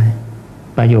รมได้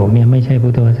ประโยคนี้ไม่ใช่พุ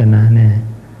ทโธชนะแน่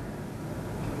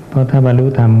เพราะถ้าบรรลุ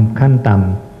ธรรมขั้นต่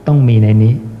ำต้องมีใน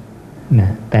นี้นะ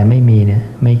แต่ไม่มีเนี่ย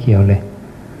ไม่เกี่ยวเลย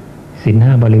ศีล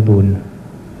 5บริบูรณ์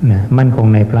นะมั่นคง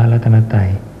ในพระรัตนตรัย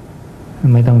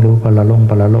ไม่ต้องรู้ปร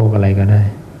โลกอะไรก็ได้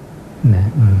นะ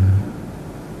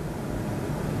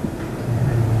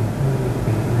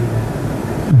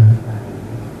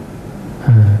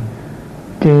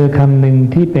เจอคำหนึ่ง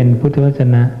ที่เป็นพุทธวจ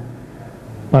นะ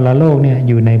ปรโลกเนี่ยอ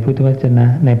ยู่ในพุทธวจนะ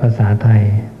ในภาษาไทย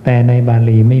แต่ในบา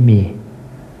ลีไม่มี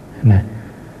นะ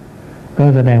ก็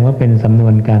แสดงว่าเป็นสำนว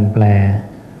นการแปล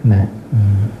นะ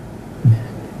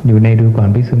อยู่ในดูก่อน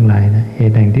ภิกษุทั้งหลายนะเห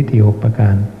ตุแห่งทิฏฐิ6ประกา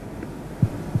ร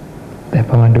แต่พ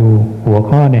อมาดูหัว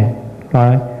ข้อเนี่ย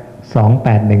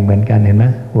281เหมือนกันเห็นไหม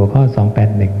หัวข้อ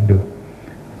281ดู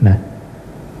นะ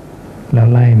แล้ว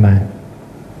ไล่มา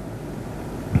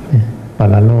ป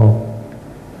รโลก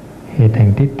เหตุแห่ง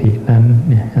ทิฏฐินั้น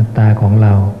เนี่ยอัตตาของเร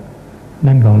า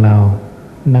นั่นของเรา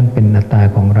นั่นเป็นอัตตา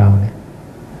ของเราเนี่ย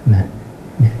นะ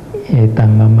เอตัง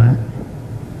มะมะ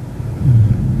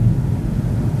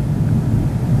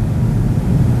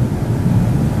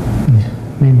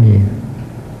ไม่มี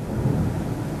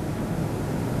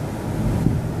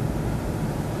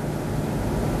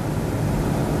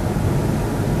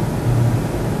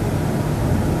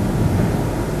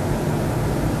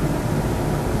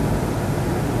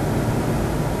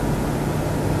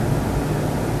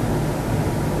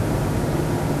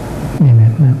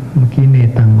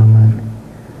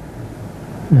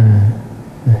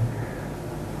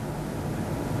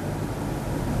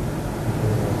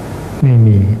ไม่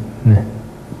มีนะ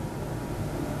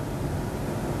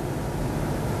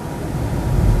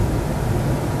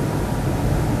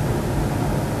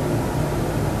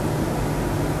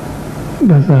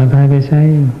ภาษาไทยไปใช้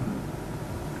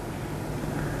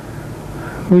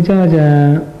พระเจ้าจะ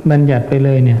บัญญัติไปเล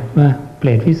ยเนี่ยว่าเปร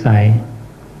ตวิสัย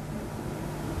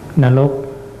นรก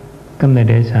กำเนิด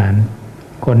เดรัจฉาน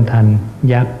คนทัน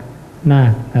ยักษ์นา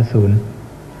คอสูร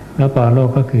แล้วปรโลก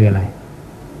ก็คืออะไร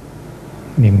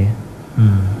อย่างเนี้ย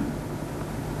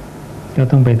ก็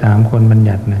ต้องไปถามคนบัญ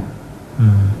ญัตินะ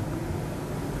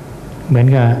เหมือน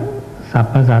กับศัพ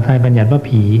ท์ภาษาไทยบัญญัติว่า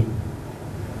ผี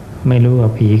ไม่รู้ว่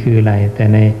าผีคืออะไรแต่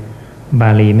ในบา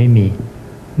ลีไม่มี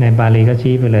ในบาลีก็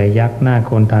ชี้ไปเลยยักษ์นาค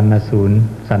คนทันอสูร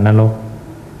สัตว์นรก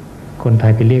คนไท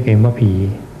ยไปเรียกเองว่าผี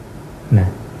นะ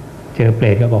เจอเปร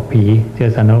ตก็บอกผีเจอ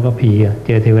สัตว์นรกก็ผีเจ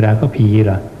อเทวดาก็ผีเ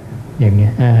หรออย่างเนี้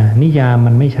ยนิยาม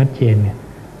มันไม่ชัดเจนเนี่ย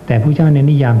แต่พระเจ้าเนี่ย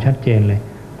นิยามชัดเจนเลย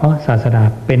เพราะศาสดา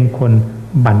เป็นคน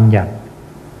บัญญัติ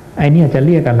ไอ้เนี่ยจะเ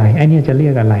รียกอะไรไอ้เนี่ยจะเรี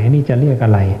ยกอะไรไอ้นี่จะเรียกอ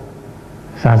ะไร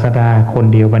ศาสดาคน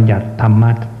เดียวบัญญัติธร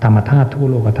รมธาตุทุก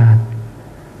โลกธาตุ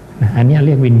อันนี้เ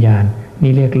รียกวิญญาณ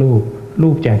นี่เรียกรู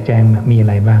ปแจกแจงมีอะ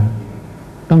ไรบ้าง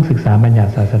ต้องศึกษาบัญญั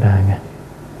ติศาสดาไง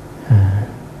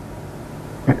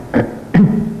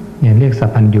เนี่ยเรียกสัพ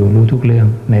พัญญูรู้ทุกเรื่อง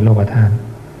ในโลกธาตุ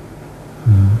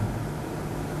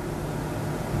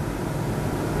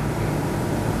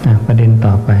ประเด็น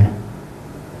ต่อไป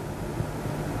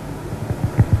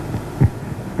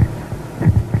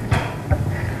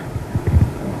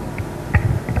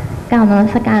กล่าวนมั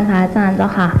สการพระอาจารย์เจ้า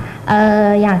ค่ะ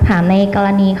อยากถามในกร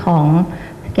ณีของ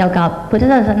เกี่ยวกับพุทธ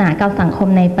ศาสนากับสังคม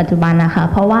ในปัจจุบันนะคะ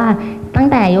เพราะว่าตั้ง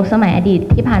แต่ยุคสมัยอดีต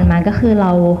ที่ผ่านมาก็คือเร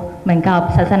าเหมือนกับ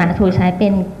ศาสนาถูกใช้เป็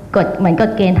นเหมือนก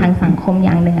ฎเกณฑ์ทางสังคมอ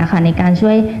ย่างหนึ่งอะค่ะในการช่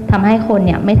วยทำให้คนเ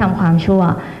นี่ยไม่ทำความชั่ว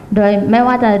โดยไม่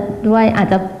ว่าจะด้วยอาจ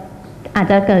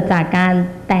จะเกิดจากการ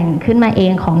แต่งขึ้นมาเอ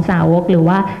งของสาวกหรือ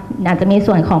ว่าอาจจะมี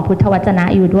ส่วนของพุทธวจนะ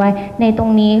อยู่ด้วยในตร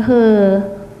งนี้คือ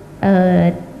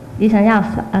ดิฉันอยาก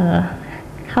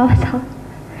เข้า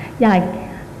อยาก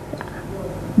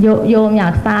โยมอยา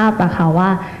กทราบอะค่ะว่า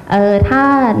ถ้า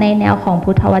ในแนวของ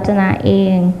พุทธวจนะเอ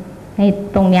งใน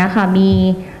ตรงนี้ค่ะมี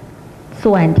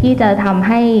ส่วนที่จะทำใ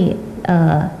ห้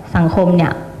สังคมเนี่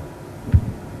ย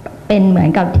เป็นเหมือน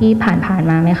กับที่ผ่าน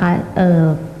มาไหมคะ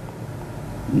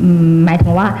หมายถึ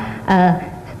งว่า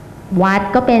วัด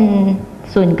ก็เป็น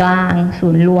ศูนย์กลางศู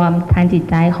นย์รวมทางจิต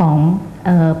ใจของ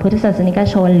พุทธศาสนิก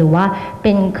ชนหรือว่าเ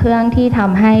ป็นเครื่องที่ท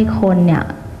ำให้คนเนี่ย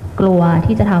กลัว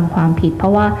ที่จะทำความผิดเพรา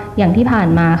ะว่าอย่างที่ผ่าน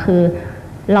มาคือ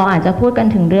เราอาจจะพูดกัน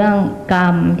ถึงเรื่องกรร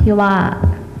มที่ว่า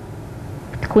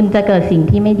คุณจะเกิดสิ่ง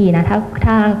ที่ไม่ดีนะ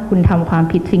ถ้าคุณทำความ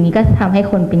ผิดสิ่งนี้ก็ทำให้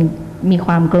คนมีค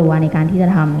วามกลัวในการที่จะ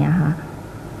ทำเนี่ยค่ะ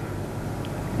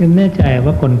ยังแน่ใจ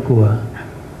ว่าคนกลัว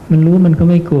มันรู้มันก็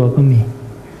ไม่กลัวก็มี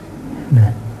น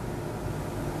ะ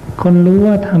คนรู้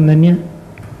ว่าทำนั้นเนี้ย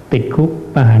ติดคุก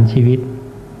ประหารชีวิต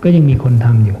ก็ยังมีคนท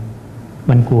ำอยู่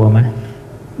มันกลัวไหม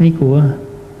ไม่กลัว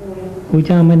พระเ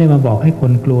จ้าไม่ได้มาบอกให้ค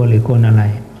นกลัวหรือคนอะไร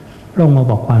พระองค์มา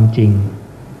บอกความจริง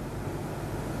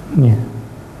เนี่ย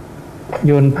โ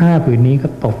ยนผ้าผืนนี้ก็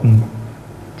ตก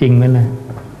จริงไหมล่ะ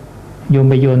โยน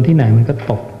ไปโยนที่ไหนมันก็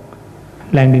ตก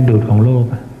แรงดึงดูดของโลก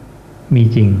มี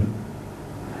จริง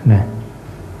นะ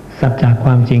สัจจะคว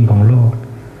ามจริงของโลก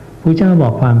พระเจ้าบอ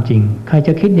กความจริงใครจ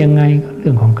ะคิดยังไงก็เ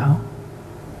รื่องของเขา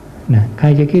นะใคร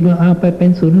จะคิดว่าเอาไปเป็น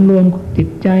ศูนย์รวมจิต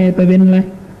ใจไปเป็นอะไร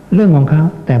เรื่องของเขา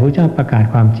แต่พระเจ้าประกาศ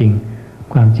ความจริง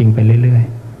ไปเรื่อย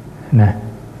ๆนะ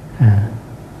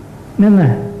นั่นแหล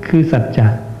ะคือสัจจะ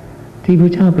ที่พร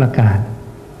ะเจ้าประกาศ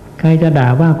ใครจะด่า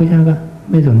ว่าพระเจ้าก็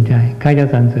ไม่สนใจใครจะ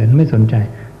สรรเสริญไม่สนใจ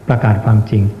ประกาศความ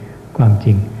จริง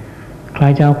ใคร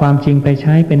จะเอาความจริงไปใ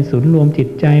ช้เป็นศูนย์รวมจิต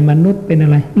ใจมนุษย์เป็นอะ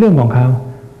ไรเรื่องของเขา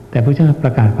แต่พระเจ้าปร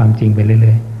ะกาศความจริงไปเ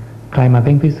รื่อยๆใครมาเ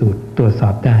พ่งพิสูจน์ตรวจสอ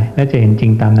บได้และจะเห็นจริ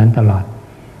งตามนั้นตลอด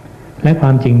และคว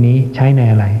ามจริงนี้ใช้ใน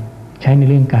อะไรใช้ใน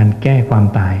เรื่องการแก้ความ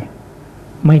ตาย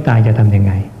ไม่ตายจะทำยังไ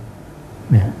ง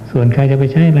นะส่วนใครจะไป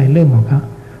ใช้อะไรเรื่องของเขา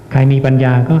ใครมีปัญญ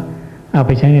าก็เอาไ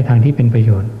ปใช้ในทางที่เป็นประโ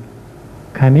ยชน์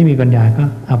ใครไม่มีปัญญาก็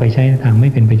เอาไปใช้ในทางไม่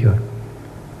เป็นประโยชน์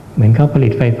เหมือนเขาผลิ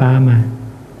ตไฟฟ้ามา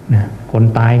นะคน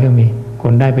ตายก็มีค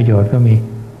นได้ประโยชน์ก็มี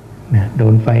นะโด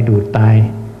นไฟดูดตาย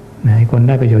นะคนไ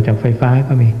ด้ประโยชน์จากไฟฟ้า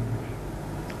ก็มี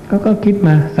ก็คิดม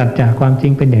าสัจจะความจริ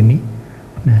งเป็นอย่างนี้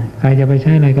นะใครจะไปใ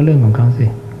ช้อะไรก็เรื่องของเขาสิ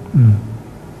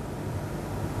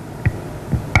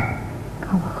ข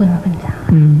อบคุณพระคุณเจ้า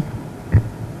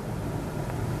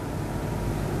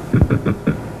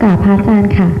กราบพระอาจาร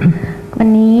ย์ค่ะ วัน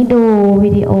นี้ดู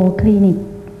วิดีโอคลินิก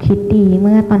คิดดีเ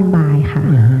มื่อตอนบ่ายค่ะ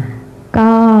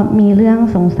ก็มีเรื่อง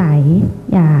สงสัย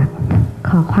อยากข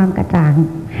ขอความกระจ่าง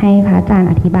ให้พระอาจารย์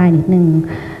อธิบายนิดนึง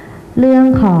เรื่อง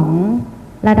ของ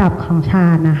ระดับของฌา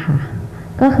นนะคะ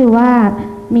ก็คือว่า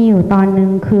มีอยู่ตอนหนึ่ง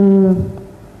คือ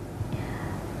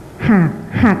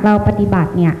หากเราปฏิบั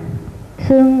ติเนี่ย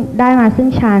ซึ่งได้มาซึ่ง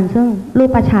ฌานซึ่งรู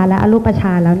ปฌานและอรูปฌ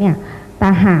านแล้วเนี่ยแต่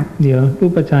หากเดี๋ยวรู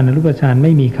ปฌานอรูปฌานไ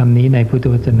ม่มีคำนี้ในพุทธ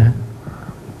วจนะ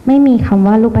ไม่มีคำ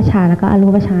ว่ารูปฌานแล้วก็อรู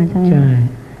ปฌานใช่ไหมใช่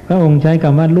พระองค์ใช้ค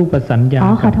ำว่ารูปสัญญา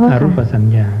กับอรูปสัญ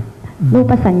ญารู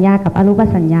ปสัญญากับอรูป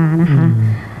สัญญานะคะ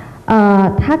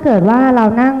ถ้าเกิดว่าเรา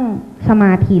นั่งสม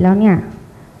าธิแล้วเนี่ย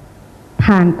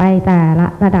ผ่านไปแต่ละ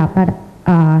ระดับ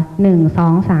1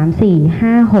 2 3 4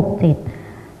 5 6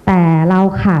 7แต่เรา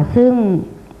ขาดซึ่ง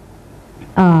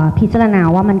พิจารณา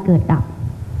ว่ามันเกิดดับ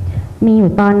มีอ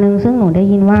ยู่ตอนนึงซึ่งหนูได้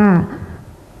ยินว่า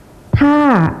ถ้า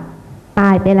ตา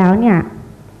ยไปแล้วเนี่ย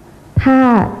ถ้า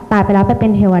ตายไปแล้วไปเป็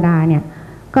นเทวดาเนี่ย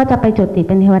ก็จะไปจุติเ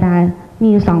ป็นเทวดามี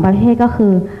อยู่2ประเภทก็คื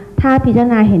อถ้าพิจาร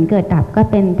ณาเห็นเกิดดับก็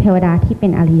เป็นเทวดาที่เป็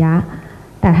นอริยะ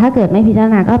แต่ถ้าเกิดไม่พิจาร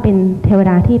ณาก็เป็นเทว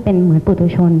ดาที่เป็นเหมือนปุถุ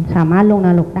ชนสามารถลงน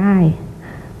รกได้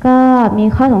ก็มี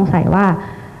ข้อสงสัยว่า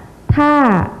ถ้า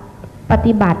ป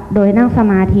ฏิบัติโดยนั่งส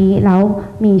มาธิแล้ว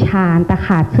มีฌานแต่ข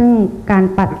าดซึ่งการ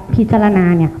พิจารณา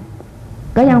เนี่ย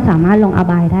ก็ยังสามารถลงอ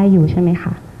บายได้อยู่ใช่ไหมค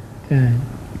ะใช่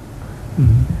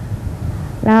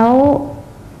แล้ว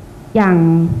อย่าง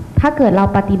ถ้าเกิดเรา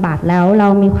ปฏิบัติแล้วเรา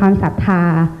มีความศรัทธา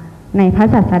ในพระ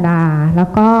ศาสดาแล้ว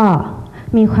ก็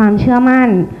มีความเชื่อมั่น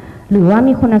หรือว่า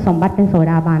มีคุณสมบัติเป็นโส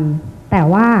ดาบันแต่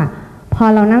ว่าพอ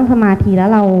เรานั่งสมาธิแล้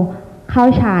วเราเข้า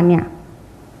ฌานเนี่ย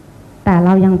แต่เร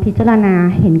ายังพิจารณา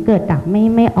เห็นเกิดดับ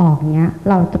ไม่ออกเงี้ย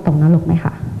เราจะตกนรกไหมค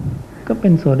ะก็เป็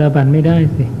นโสดาบันไม่ได้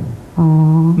สิ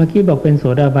เมื่อกี้บอกเป็นโส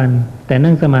ดาบันแต่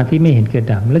นั่งสมาธิไม่เห็นเกิด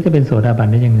ดับแล้วจะเป็นโสดาบัน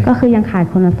ได้ยังไงก็คือยังขาด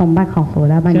คุณสมบัติของโส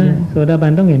ดาบันอยู่โสดาบั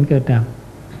นต้องเห็นเกิดดับ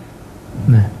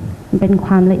นะมันเป็นค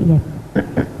วามละเอียด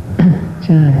ใ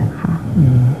ช่ค่ะ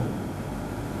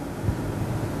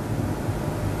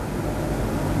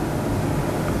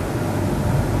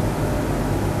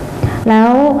แล้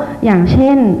วอย่างเ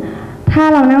ช่นถ้า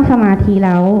เรานั่งสมาธิแ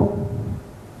ล้ว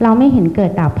เราไม่เห็นเกิ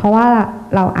ดดับเพราะว่า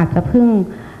เราอาจจะเพิ่ง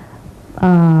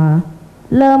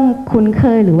เริ่มคุ้นเค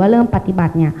ยหรือว่าเริ่มปฏิบั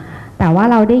ติเนี่ยแต่ว่า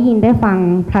เราได้ยินได้ฟัง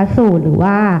พระสูตรหรือ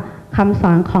ว่าคำส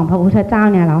อนของพระพุทธเจ้า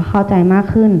เนี่ยเราเข้าใจมาก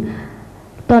ขึ้น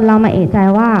จนเรามาเอะใจ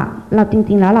ว่าเราจ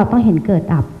ริงๆแล้วเราต้องเห็นเกิด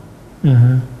ดับ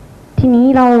ทีนี้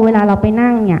เวลาเราไป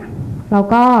นั่งเนี่ยเรา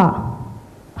ก็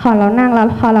พอเรานั่งแล้ว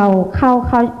พอเราเ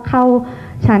ข้า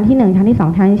ชั้นที่1ชั้นที่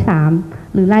2ชั้นที่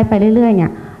3หรือไล่ไปเรื่อยๆเนี่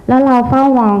ยแล้วเราเฝ้า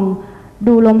มอง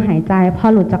ดูลมหายใจพอ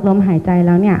หลุดจากลมหายใจแ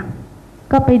ล้วเนี่ย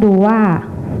ก็ไปดูว่า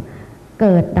เ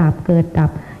กิดดับ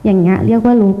อย่างเงี้ยเรียก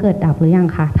ว่ารู้เกิดดับหรือยัง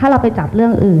คะถ้าเราไปจับเรื่อ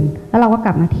งอื่นแล้วเราก็ก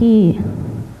ลับมาที่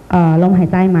ลมหาย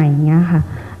ใจใหม่อย่างเงี้ยค่ะ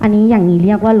อันนี้อย่างนี้เ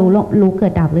รียกว่ารู้เกิ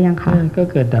ดดับหรือยังคะก็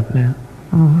เกิดดับแล้ว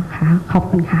อ๋อค่ะขอบ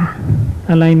คุณค่ะ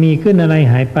อะไรมีขึ้นอะไร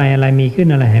หายไปอะไรมีขึ้น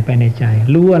อะไรหายไปในใจ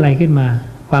รู้อะไรขึ้นมา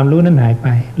ความรู้นั้นหายไป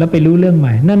แล้วไปรู้เรื่องให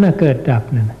ม่นั่นน่ะเกิดดับ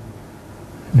นั่น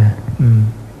นะ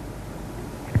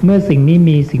เมื่อสิ่งนี้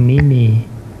มีสิ่งนี้มี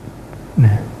น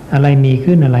ะอะไรมี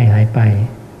ขึ้นอะไรหายไป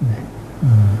นะ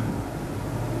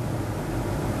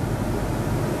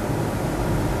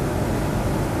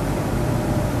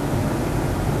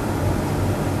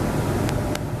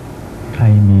ใคร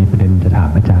มีประเด็นจะถาม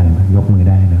อาจารย์ยกมือ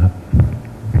ได้นะครับ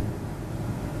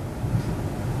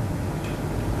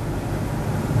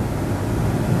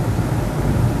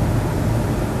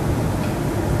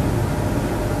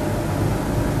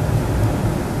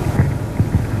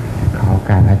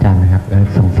อาจารย์นะครับ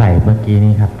สงสัยเมื่อกี้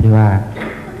นี้ครับที่ว่า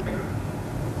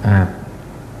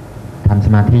ทำส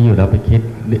มาธิอยู่แล้วไปคิด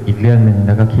อีกเรื่องหนึ่งแ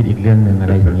ล้วก็คิดอีกเรื่องหนึ่งอะ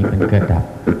ไรอย่างนี้เป็นเกิดดับ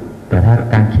แต่ถ้า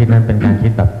การคิดนั้นเป็นการคิ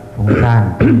ดแบบฟุ้งซ่า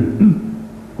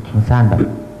นแบบ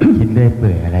คิดเรื่อยเ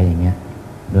ปื่อยอะไรอย่างเงี้ย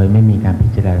โดยไม่มีการพิ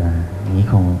จารณาอย่างนี้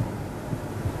คง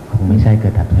ไม่ใช่เกิ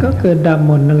ดดับก็เกิดดับห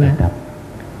มดนั่นแหละ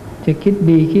จะคิด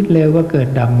ดีคิดเร็วก็เกิด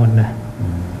ดับหมดนะ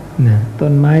ต้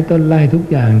นไม้ต้นไร่ทุก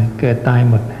อย่างเกิดตาย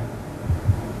หมด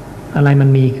อะไรมัน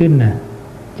มีขึ้นน่ะ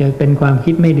จะเป็นความ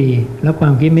คิดไม่ดีแล้วควา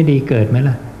มคิดไม่ดีเกิดไหม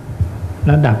ล่ะแ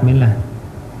ล้วดับไหมล่ะ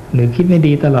หรือคิดไม่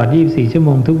ดีตลอด24ชั่วโม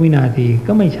งทุกวินาที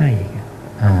ก็ไม่ใช่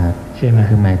ใช่ไหม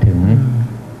คือหมายถึง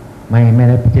ไม่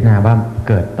ได้พิจารณาว่า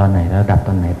เกิดตอนไหนแล้วดับต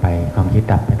อนไหนไปความคิด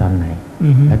ดับไปตอนไหน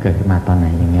แล้วเกิดขึ้นมาตอนไหน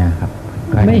อย่างเงี้ยครับ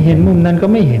ไม่เห็นมุมนั้นก็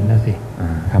ไม่เห็นนะสิ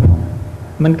ครับผม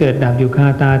มันเกิดดับอยู่คา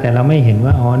ตาแต่เราไม่เห็น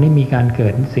ว่าอ๋อนี่มีการเกิ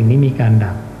ดสิ่งนี้มีการ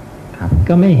ดับ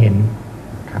ก็ไม่เห็น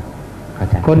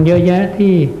คนเยอะแยะ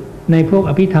ที่ในพวก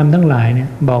อภิธรรมทั้งหลายเนี่ย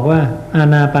บอกว่าอา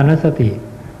นาปานสติ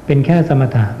เป็นแค่สม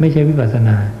ถะไม่ใช่วิปัสสน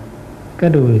าก็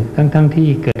ดูทั้งที่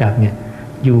เกิดดับเนี่ย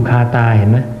อยู่คาตาเห็น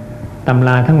ไหมตำร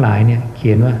าทั้งหลายเนี่ยเ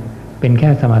ขียนว่าเป็นแค่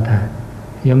สมถะ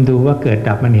ยมดูว่าเกิด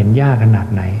ดับมันเห็นยากขนาด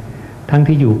ไหน ทั้ง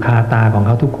ที่อยู่คาตาของเข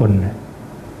าทุกคนนะ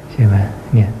ใช่ไหม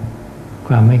เนี่ยค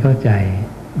วามไม่เข้าใจ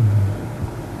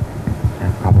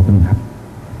ขอบคุณครับ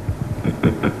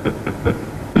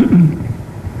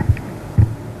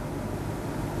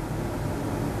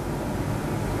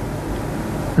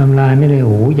ตำรานี่เลยโ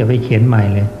อ้อย่าไปเขียนใหม่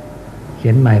เลยเขี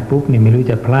ยนใหม่ปุ๊บเนี่ยไม่รู้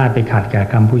จะพลาดไปขัดกับ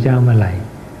คำพุทธเจ้าเมื่อไหร่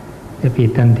จะผิด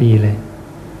ทันทีเลย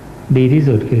ดีที่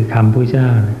สุดคือคำพุทธเจ้า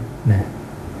นะ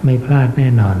ไม่พลาดแน่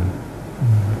นอน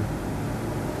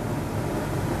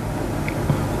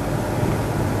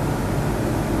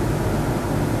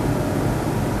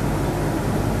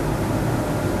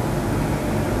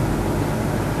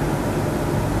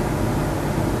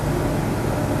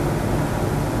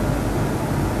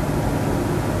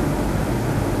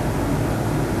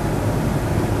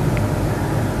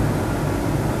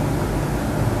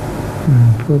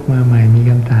พวกมาใหม่มี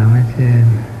คำถามมาเชิญ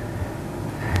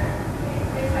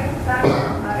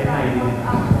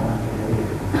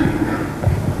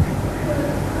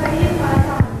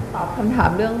ตอบคำถาม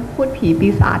เรื่องพูดผีปี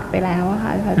ศาจไปแล้วอะค่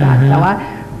ะอาจารย์แต่ว่า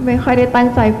ไม่ค่อยได้ตั้ง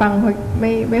ใจฟังเพราะ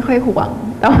ไม่ค่อยห่วง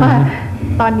แต่ว่า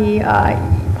ตอนนี้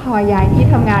พอย้ายที่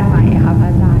ทำงานใหม่อะค่ะ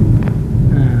อาจารย์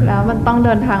แล้วมันต้องเ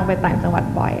ดินทางไปต่างจังหวัด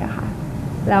บ่อยอะค่ะ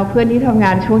แล้วเพื่อนที่ทำง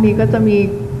านช่วงนี้ก็จะมี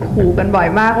ขู่กันบ่อย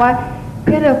มากว่า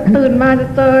เดี๋ยวตื่นมาจะ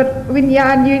เจอวิญญา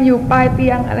ณยืนอยู่ปลายเตี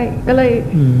ยงอะไรก็เลย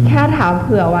แค่ถามเ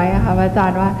ผื่อไว้อะค่ะอาจา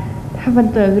รย์ว่าถ้ามัน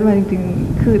เจอขึ้นมาจริง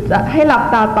ๆคือจะให้หลับ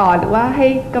ตาต่อหรือว่าให้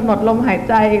กำหนดลมหาย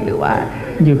ใจหรือว่า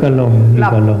อยู่กับลมอยู่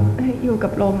กับลมอยู่กั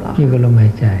บลมเหรออยู่กับลมหา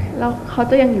ยใจแล้วเขา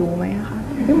จะยังอยู่ไหมคะ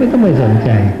ไม่ต้องไปสนใจ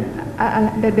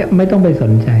เดี๋ยวไม่ต้องไปส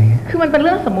นใจคือมันเป็นเ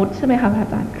รื่องสมมติใช่ไหมคะอา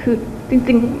จารย์คือจ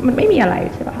ริงๆมันไม่มีอะไร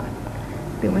ใช่ป่ะคะ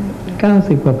หรือมัน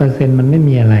90%มันไม่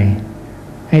มีอะไร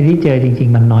ไอ้ที่เจอจริง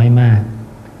ๆมันน้อยมาก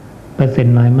เปอร์เซ็น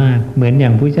ต์น้อยมากเหมือนอย่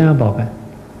างพระเจ้าบอกอะ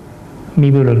มี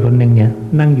บุรุษคนหนึ่งเนี่ย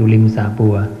นั่งอยู่ริมสาบั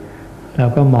วแล้ว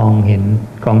ก็มองเห็น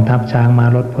กองทัพช้างม้า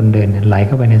รถพลเดินเนี่ยไหลเ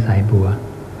ข้าไปในสายบัว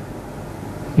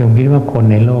โยมคิดว่าคน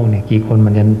ในโลกเนี่ยกี่คนมั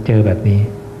นจะเจอแบบนี้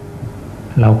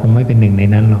เราคงไม่เป็นหนึ่งใน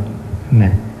นั้นหรอกน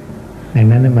ะดัง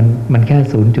นั้นมันแค่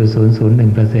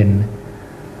 0.001%พ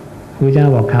ระเจ้า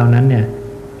บอกคราวนั้นเนี่ย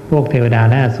พวกเทวดา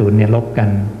และอสูรเนี่ยลบกัน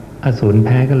อสูรแ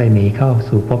พ้ก็เลยหนีเข้า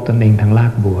สู่ภพตนเองทางรา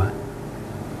กบัว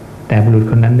แต่บุรุษ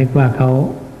คนนั้นนึกว่าเขา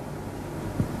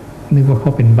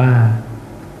เป็นบ้า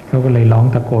เขาก็เลยร้อง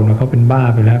ตะโกนว่าเขาเป็นบ้า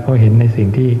ไปแล้วเขาเห็นในสิ่ง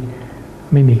ที่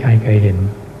ไม่มีใครเคยเห็น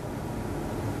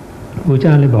พระเจ้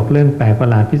าเลยบอกเรื่องแปลกประ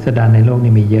หลาดพิสดารในโลก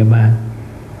นี้มีเยอะมาก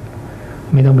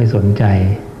ไม่ต้องไปสนใจ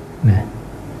นะ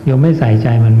โยมไม่ใส่ใจ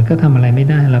มันก็ทำอะไรไม่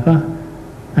ได้แล้วก็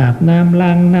อาบน้ำล้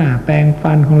างหน้าแปรง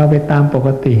ฟันของเราไปตามปก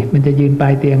ติมันจะยืนปลา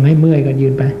ยเตียงให้เมื่อยก็ยื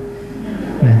นไป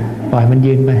นะปล่อยมัน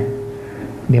ยืนไป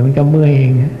เดี๋ยวมันก็เมื่อยเอ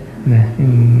งนะ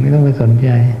ไม่ต้องไปสนใจ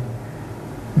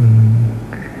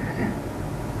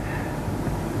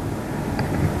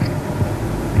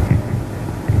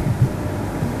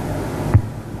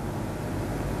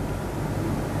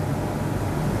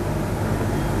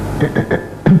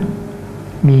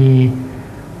มี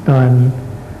ตอน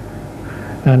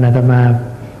อาตมา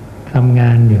ทำงา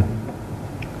นอยู่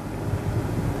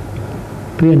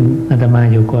เพื่อนอาตมา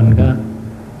อยู่คนก็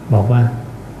บอกว่า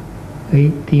เฮ้ย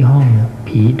ที่ห้อง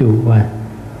ผีดุว่ะ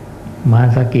มา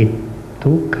สะกิด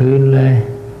ทุกคืนเลย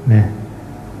นะ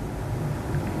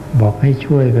บอกให้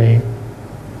ช่วยไป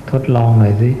ทดลองหน่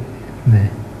อยสินะ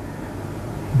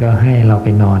ก็ให้เราไป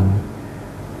นอน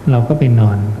เราก็ไปน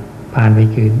อนผ่านไป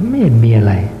คืนไม่เห็นมีอะ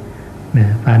ไรนะ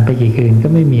ผ่านไปกี่คืนก็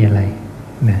ไม่มีอะไร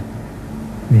นะ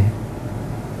เนี่ย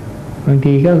บาง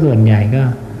ทีก็ส่วนใหญ่ก็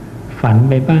ฝัน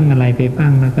ไปบ้างอะไรไปบ้า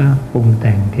งแล้วก็ปรุงแ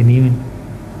ต่งทีนี้มัน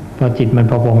พอจิตมัน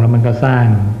พอวงแล้วมันก็สร้าง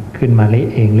ขึ้นมา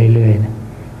เองเรื่อยๆน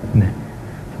ะ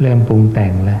เริ่มปรุงแต่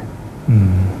งแล้ว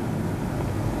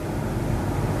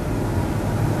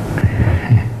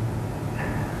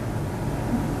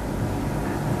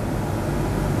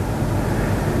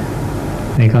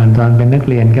ในก่อนตอนเป็นนัก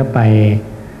เรียนก็ไ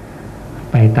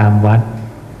ปตามวัด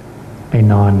ไป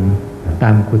นอนตา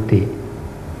มกุฏิ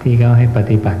ที่เขาให้ป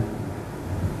ฏิบัติ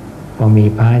พอมี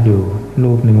พระอยู่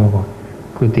รูปหนึ่งมาบอก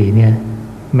กุฏิเนี่ย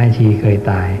แม่ชีเคย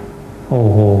ตายโอ้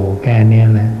โหแค่เนี้ย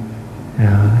แหละ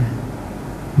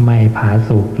ไม่ผา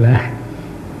สุกแล้ว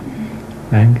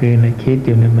นั่นคือเลยคิดอ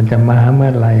ยู่เนี่ยมันจะมาเมื่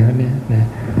อไหร่วะเนี่ยนะ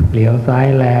เหลียวซ้าย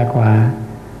แลขวา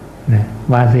นะ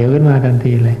หวาดเสียวขึ้นมาทัน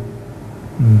ทีเลย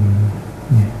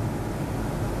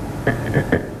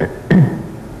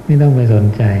ไม่ต้องไปสน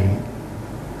ใจ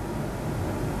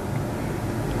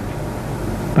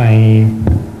ไป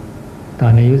ตอ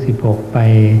นอายุ16ไป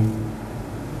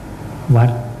วัด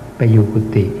ไปอยู่กุ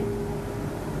ฏิ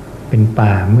เป็นป่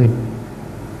ามืด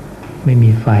ไม่มี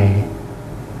ไฟ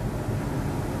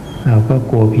เราก็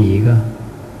กลัวผีก็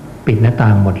ปิดหน้าต่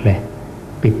างหมดเลย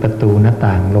ปิดประตูหน้า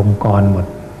ต่างลงกรหมด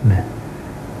นะ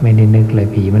ไม่ได้นึกเลย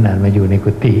ผีมันอาจมาอยู่ใน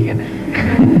กุฏิกัน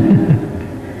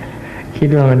คิด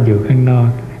ว่ามันอยู่ข้างนอก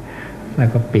แล้ว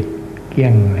ก็ปิดเกลี้ย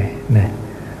งเลยนะ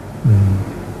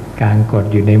กลางกด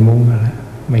อยู่ในมุ้งแล้ว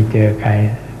ไม่เจอใคร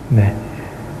นะ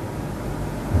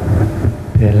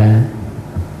เสร็จแล้ว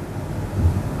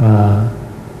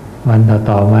วัน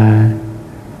ต่อมา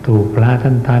ถูกพระท่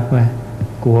านทักว่า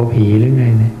กลัวผีหรือไง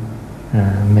เนี่ย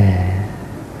แหม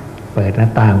เปิดหน้า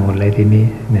ต่างหมดเลยทีนี้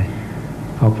เนี่ย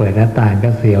พอเปิดหน้าต่างก็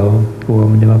เสียวกลัว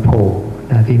มันจะมาโผล่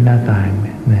ที่หน้าต่างเ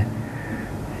นี่ย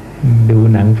ดู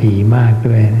หนังผีมาก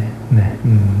ด้วยนะ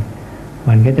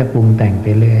มันก็จะปรุงแต่งไป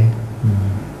เรื่อย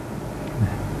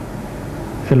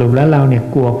สรุปแล้วเราเนี่ย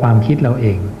กลัวความคิดเราเอ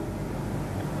ง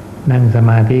นั่งส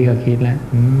มาธิก็คิดแล้ว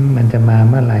มันจะมา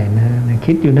เมื่อไหร่นะ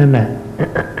คิดอยู่นั่นแหละ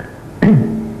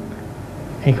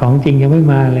ไอ้ของจริงยังไม่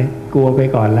มาเลยกลัวไป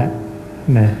ก่อนแล้ว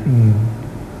นะ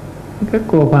ก็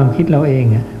กลัวความคิดเราเอง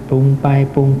อ่ะปรุงไ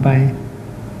ป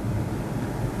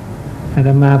อาต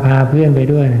มาพาเพื่อนไป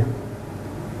ด้วยนะ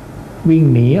วิ่ง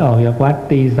หนีออกจากวัด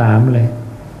ตี 3เลย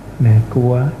นะกลั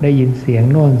วได้ยินเสียง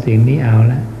โน่นเสียงนี้เอา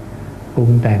ละปรุง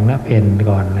แต่งละเพ่น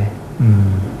ก่อนเลย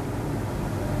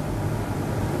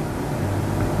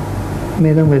ไ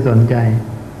ม่ต้องไปสนใจ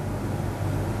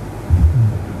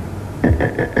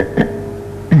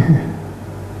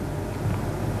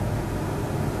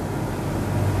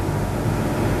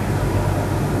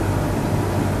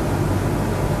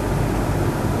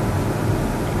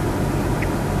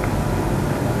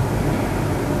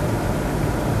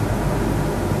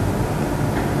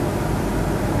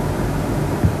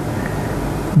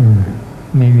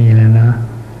ไม่มีแล้วเนาะ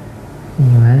มี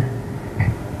ไหม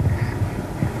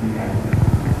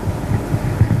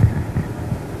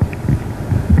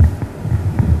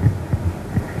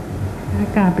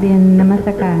กราบเรียนนมัส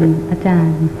การอาจาร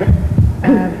ย์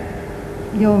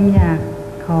โยมอยาก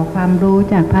ขอความรู้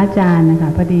จากพระอาจารย์นะคะ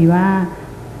พอดีว่า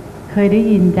เคยได้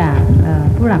ยินจาก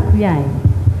ผู้หลักผู้ใหญ่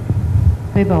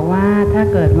เคยบอกว่าถ้า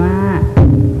เกิดว่า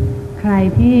ใคร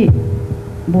ที่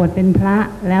บวชเป็นพระ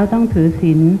แล้วต้องถือ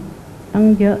ศีลต้อง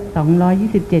เยอะ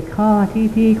227ข้อ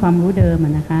ที่ความรู้เดิม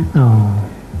นะคะ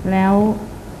แล้ว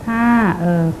ถ้า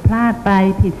พลาดไป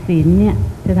ผิดศีลเนี่ย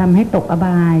จะทำให้ตกอบ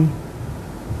าย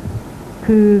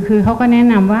คือเขาก็แนะ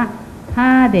นำว่าถ้า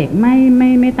เด็ก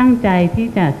ไม่ตั้งใจที่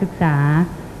จะศึกษา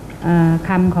ค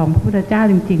ำของพระพุทธเจ้า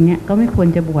จริงๆเนี่ยก็ไม่ควร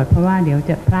จะบวชเพราะว่าเดี๋ยว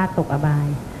จะพลาดตกอบาย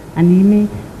อันนี้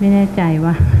ไม่แน่ใจ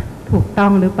ว่าถูกต้อ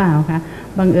งหรือเปล่าคะ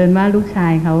บังเอิญว่าลูกชา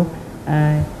ยเข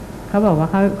าบอกว่า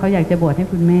เขาอยากจะบวชให้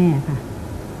คุณแม่ค่ะ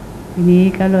ทีนี้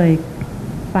ก็เลย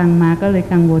ฟังมาก็เลย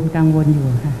กังวลอยู่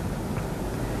ค่ะ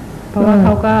เพราะว่าเข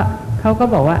าก็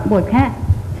บอกว่าบวชแค่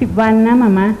10 วันนะหม่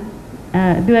ามะ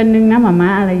เดือนนึงนะหม่ามะ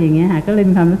อะไรอย่างเงี้ยค่ะก็เลย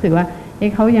มีความรู้สึกว่า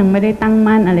เขายังไม่ได้ตั้ง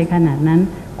มั่นอะไรขนาดนั้น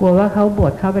กลัวว่าเขาบว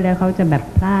ชเข้าไปแล้วเขาจะแบบ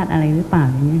พลาดอะไรหรือเปล่า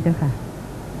อย่างนี้เจ้าค่ะ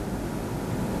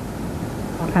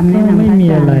คำแนะนำไม่มี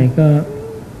อะไรก็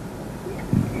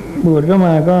บวชเข้าม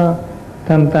าก็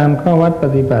ทำตามข้อวัดป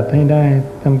ฏิบัติให้ได้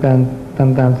ทำ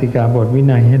ตามสิกขาบทวิ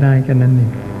นัยให้ได้แค่นั้นเอ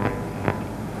ง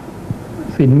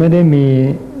ศีลไม่ได้มี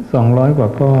200 กว่า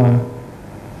ข้อ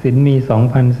ศีลมี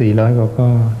 2,400 กว่าข้อ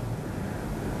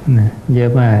นะเยอ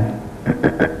ะมาก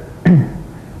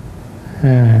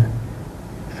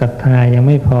ศรัทธายัง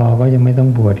ไม่พอก็ยังไม่ต้อง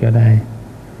บวชก็ได้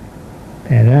แ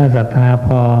ต่ถ้าศรัทธาพ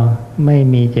อไม่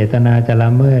มีเจตนาจะละ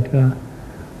เมิด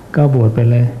ก็บวชไป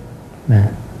เลยนะ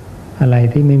อะไร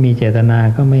ที่ไม่มีเจตนา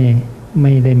ก็ไ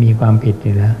ม่ได้มีความผิดอ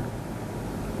ยู่แล้ว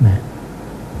นะ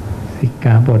สิกข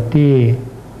าบทที่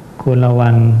ควรระวั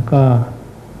งก็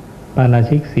ปารา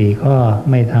ชิก4 ข้อ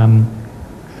ไม่ท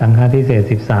ำสังฆาทิเศษ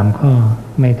13 ข้อ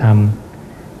ไม่ท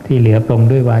ำที่เหลือปรง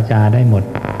ด้วยวาจาได้หมด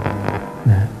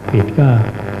นะผิดก็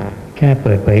แค่เ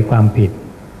ปิดเผยความผิด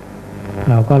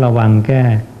เราก็ระวังแ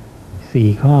ค่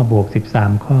4 ข้อบวก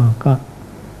13 ข้อก็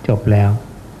จบแล้ว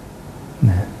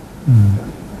นะ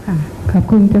ค่ะขอบ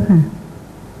คุณเจ้าค่ะ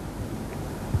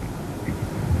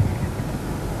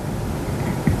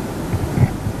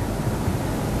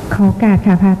ขอโอกาส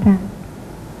ค่ะพระอาจารย์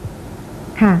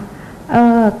ค่ะ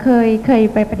เคย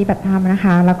ไปปฏิบัติธรรมนะค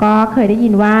ะแล้วก็เคยได้ยิ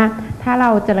นว่าถ้าเรา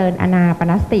เจริญอานาปา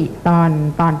นสติต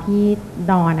อนที่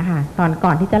นอนนะคะตอนก่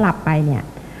อนที่จะหลับไปเนี่ย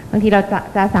บางทีเรา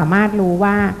จะสามารถรู้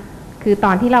ว่าคือต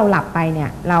อนที่เราหลับไปเนี่ย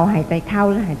เราหายใจเข้า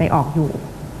หรือหายใจออกอยู่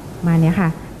มาเนี้ยค่ะ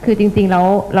คือจริงๆแล้ว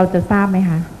เราจะทราบไหม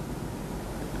คะ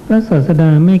พระศาสดา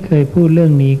ไม่เคยพูดเรื่อ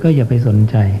งนี้ก็อย่าไปสน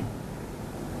ใจ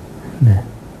นะ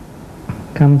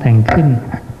คำแต่งขึ้น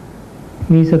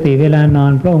มีสติเวลานอ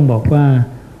นพระองค์บอกว่า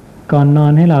ก่อนนอ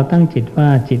นให้เราตั้งจิตว่า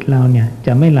จิตเราเนี่ยจ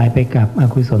ะไม่ไหลไปกับอ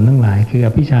กุศลทั้งหลายคืออ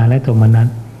ภิชฌาและโทมนัส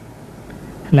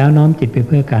แล้วน้อมจิตไปเ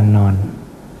พื่อการนอน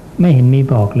ไม่เห็นมี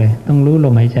บอกเลย ต้องรู้ล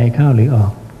มหายใจเข้าหรือออ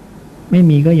ก ไม่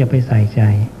มีก็อย่าไปใส่ใจ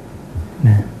น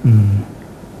ะ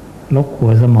ลบหั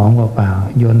วสมองเปล่า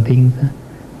ๆโยนทิ้งซะ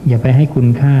อย่าไปให้คุณ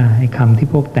ค่าให้คำที่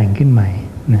พวกแต่งขึ้นใหม่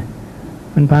นะ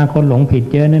มันพาคนหลงผิด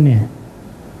เยอะนะเนี่ย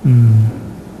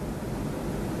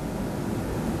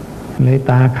เลย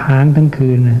ตาค้างทั้งคื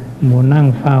นนะมัวนั่ง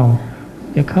เฝ้า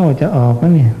จะเข้าจะออกแล้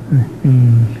วเนี่ย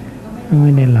ไ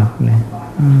ม่ได้หลับเลย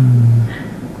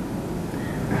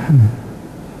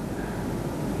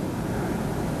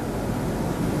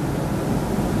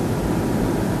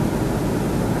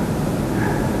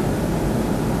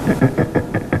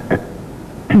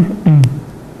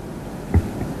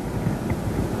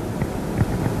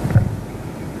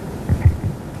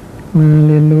มาเ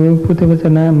รียนรู้พุทธวจ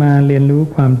นะมาเรียนรู้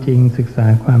ความจริงศึกษา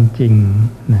ความจริง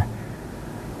นะ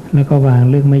แล้วก็วาง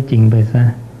เรื่องไม่จริงไปซะ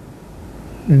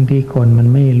เรื่องที่คนมัน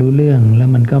ไม่รู้เรื่องแล้ว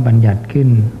มันก็บัญญัติขึ้น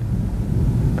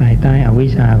ภายใต้อวิช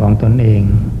ชาของตนเอง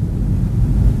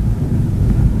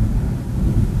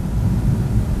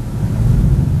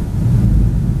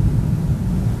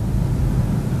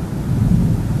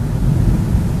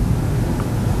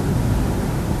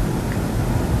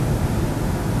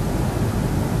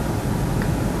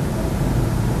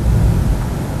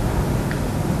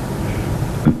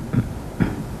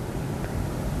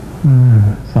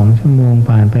2 ชั่วโมง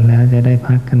ผ่านไปแล้วจะได้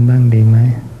พักกันบ้างดีไหม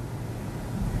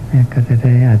ก็จะไ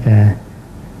ด้อาจจะ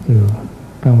อยู่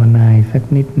ภาวนาสัก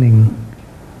นิดหนึ่ง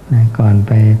นะก่อนไ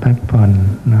ปพักผ่อน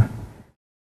เนาะ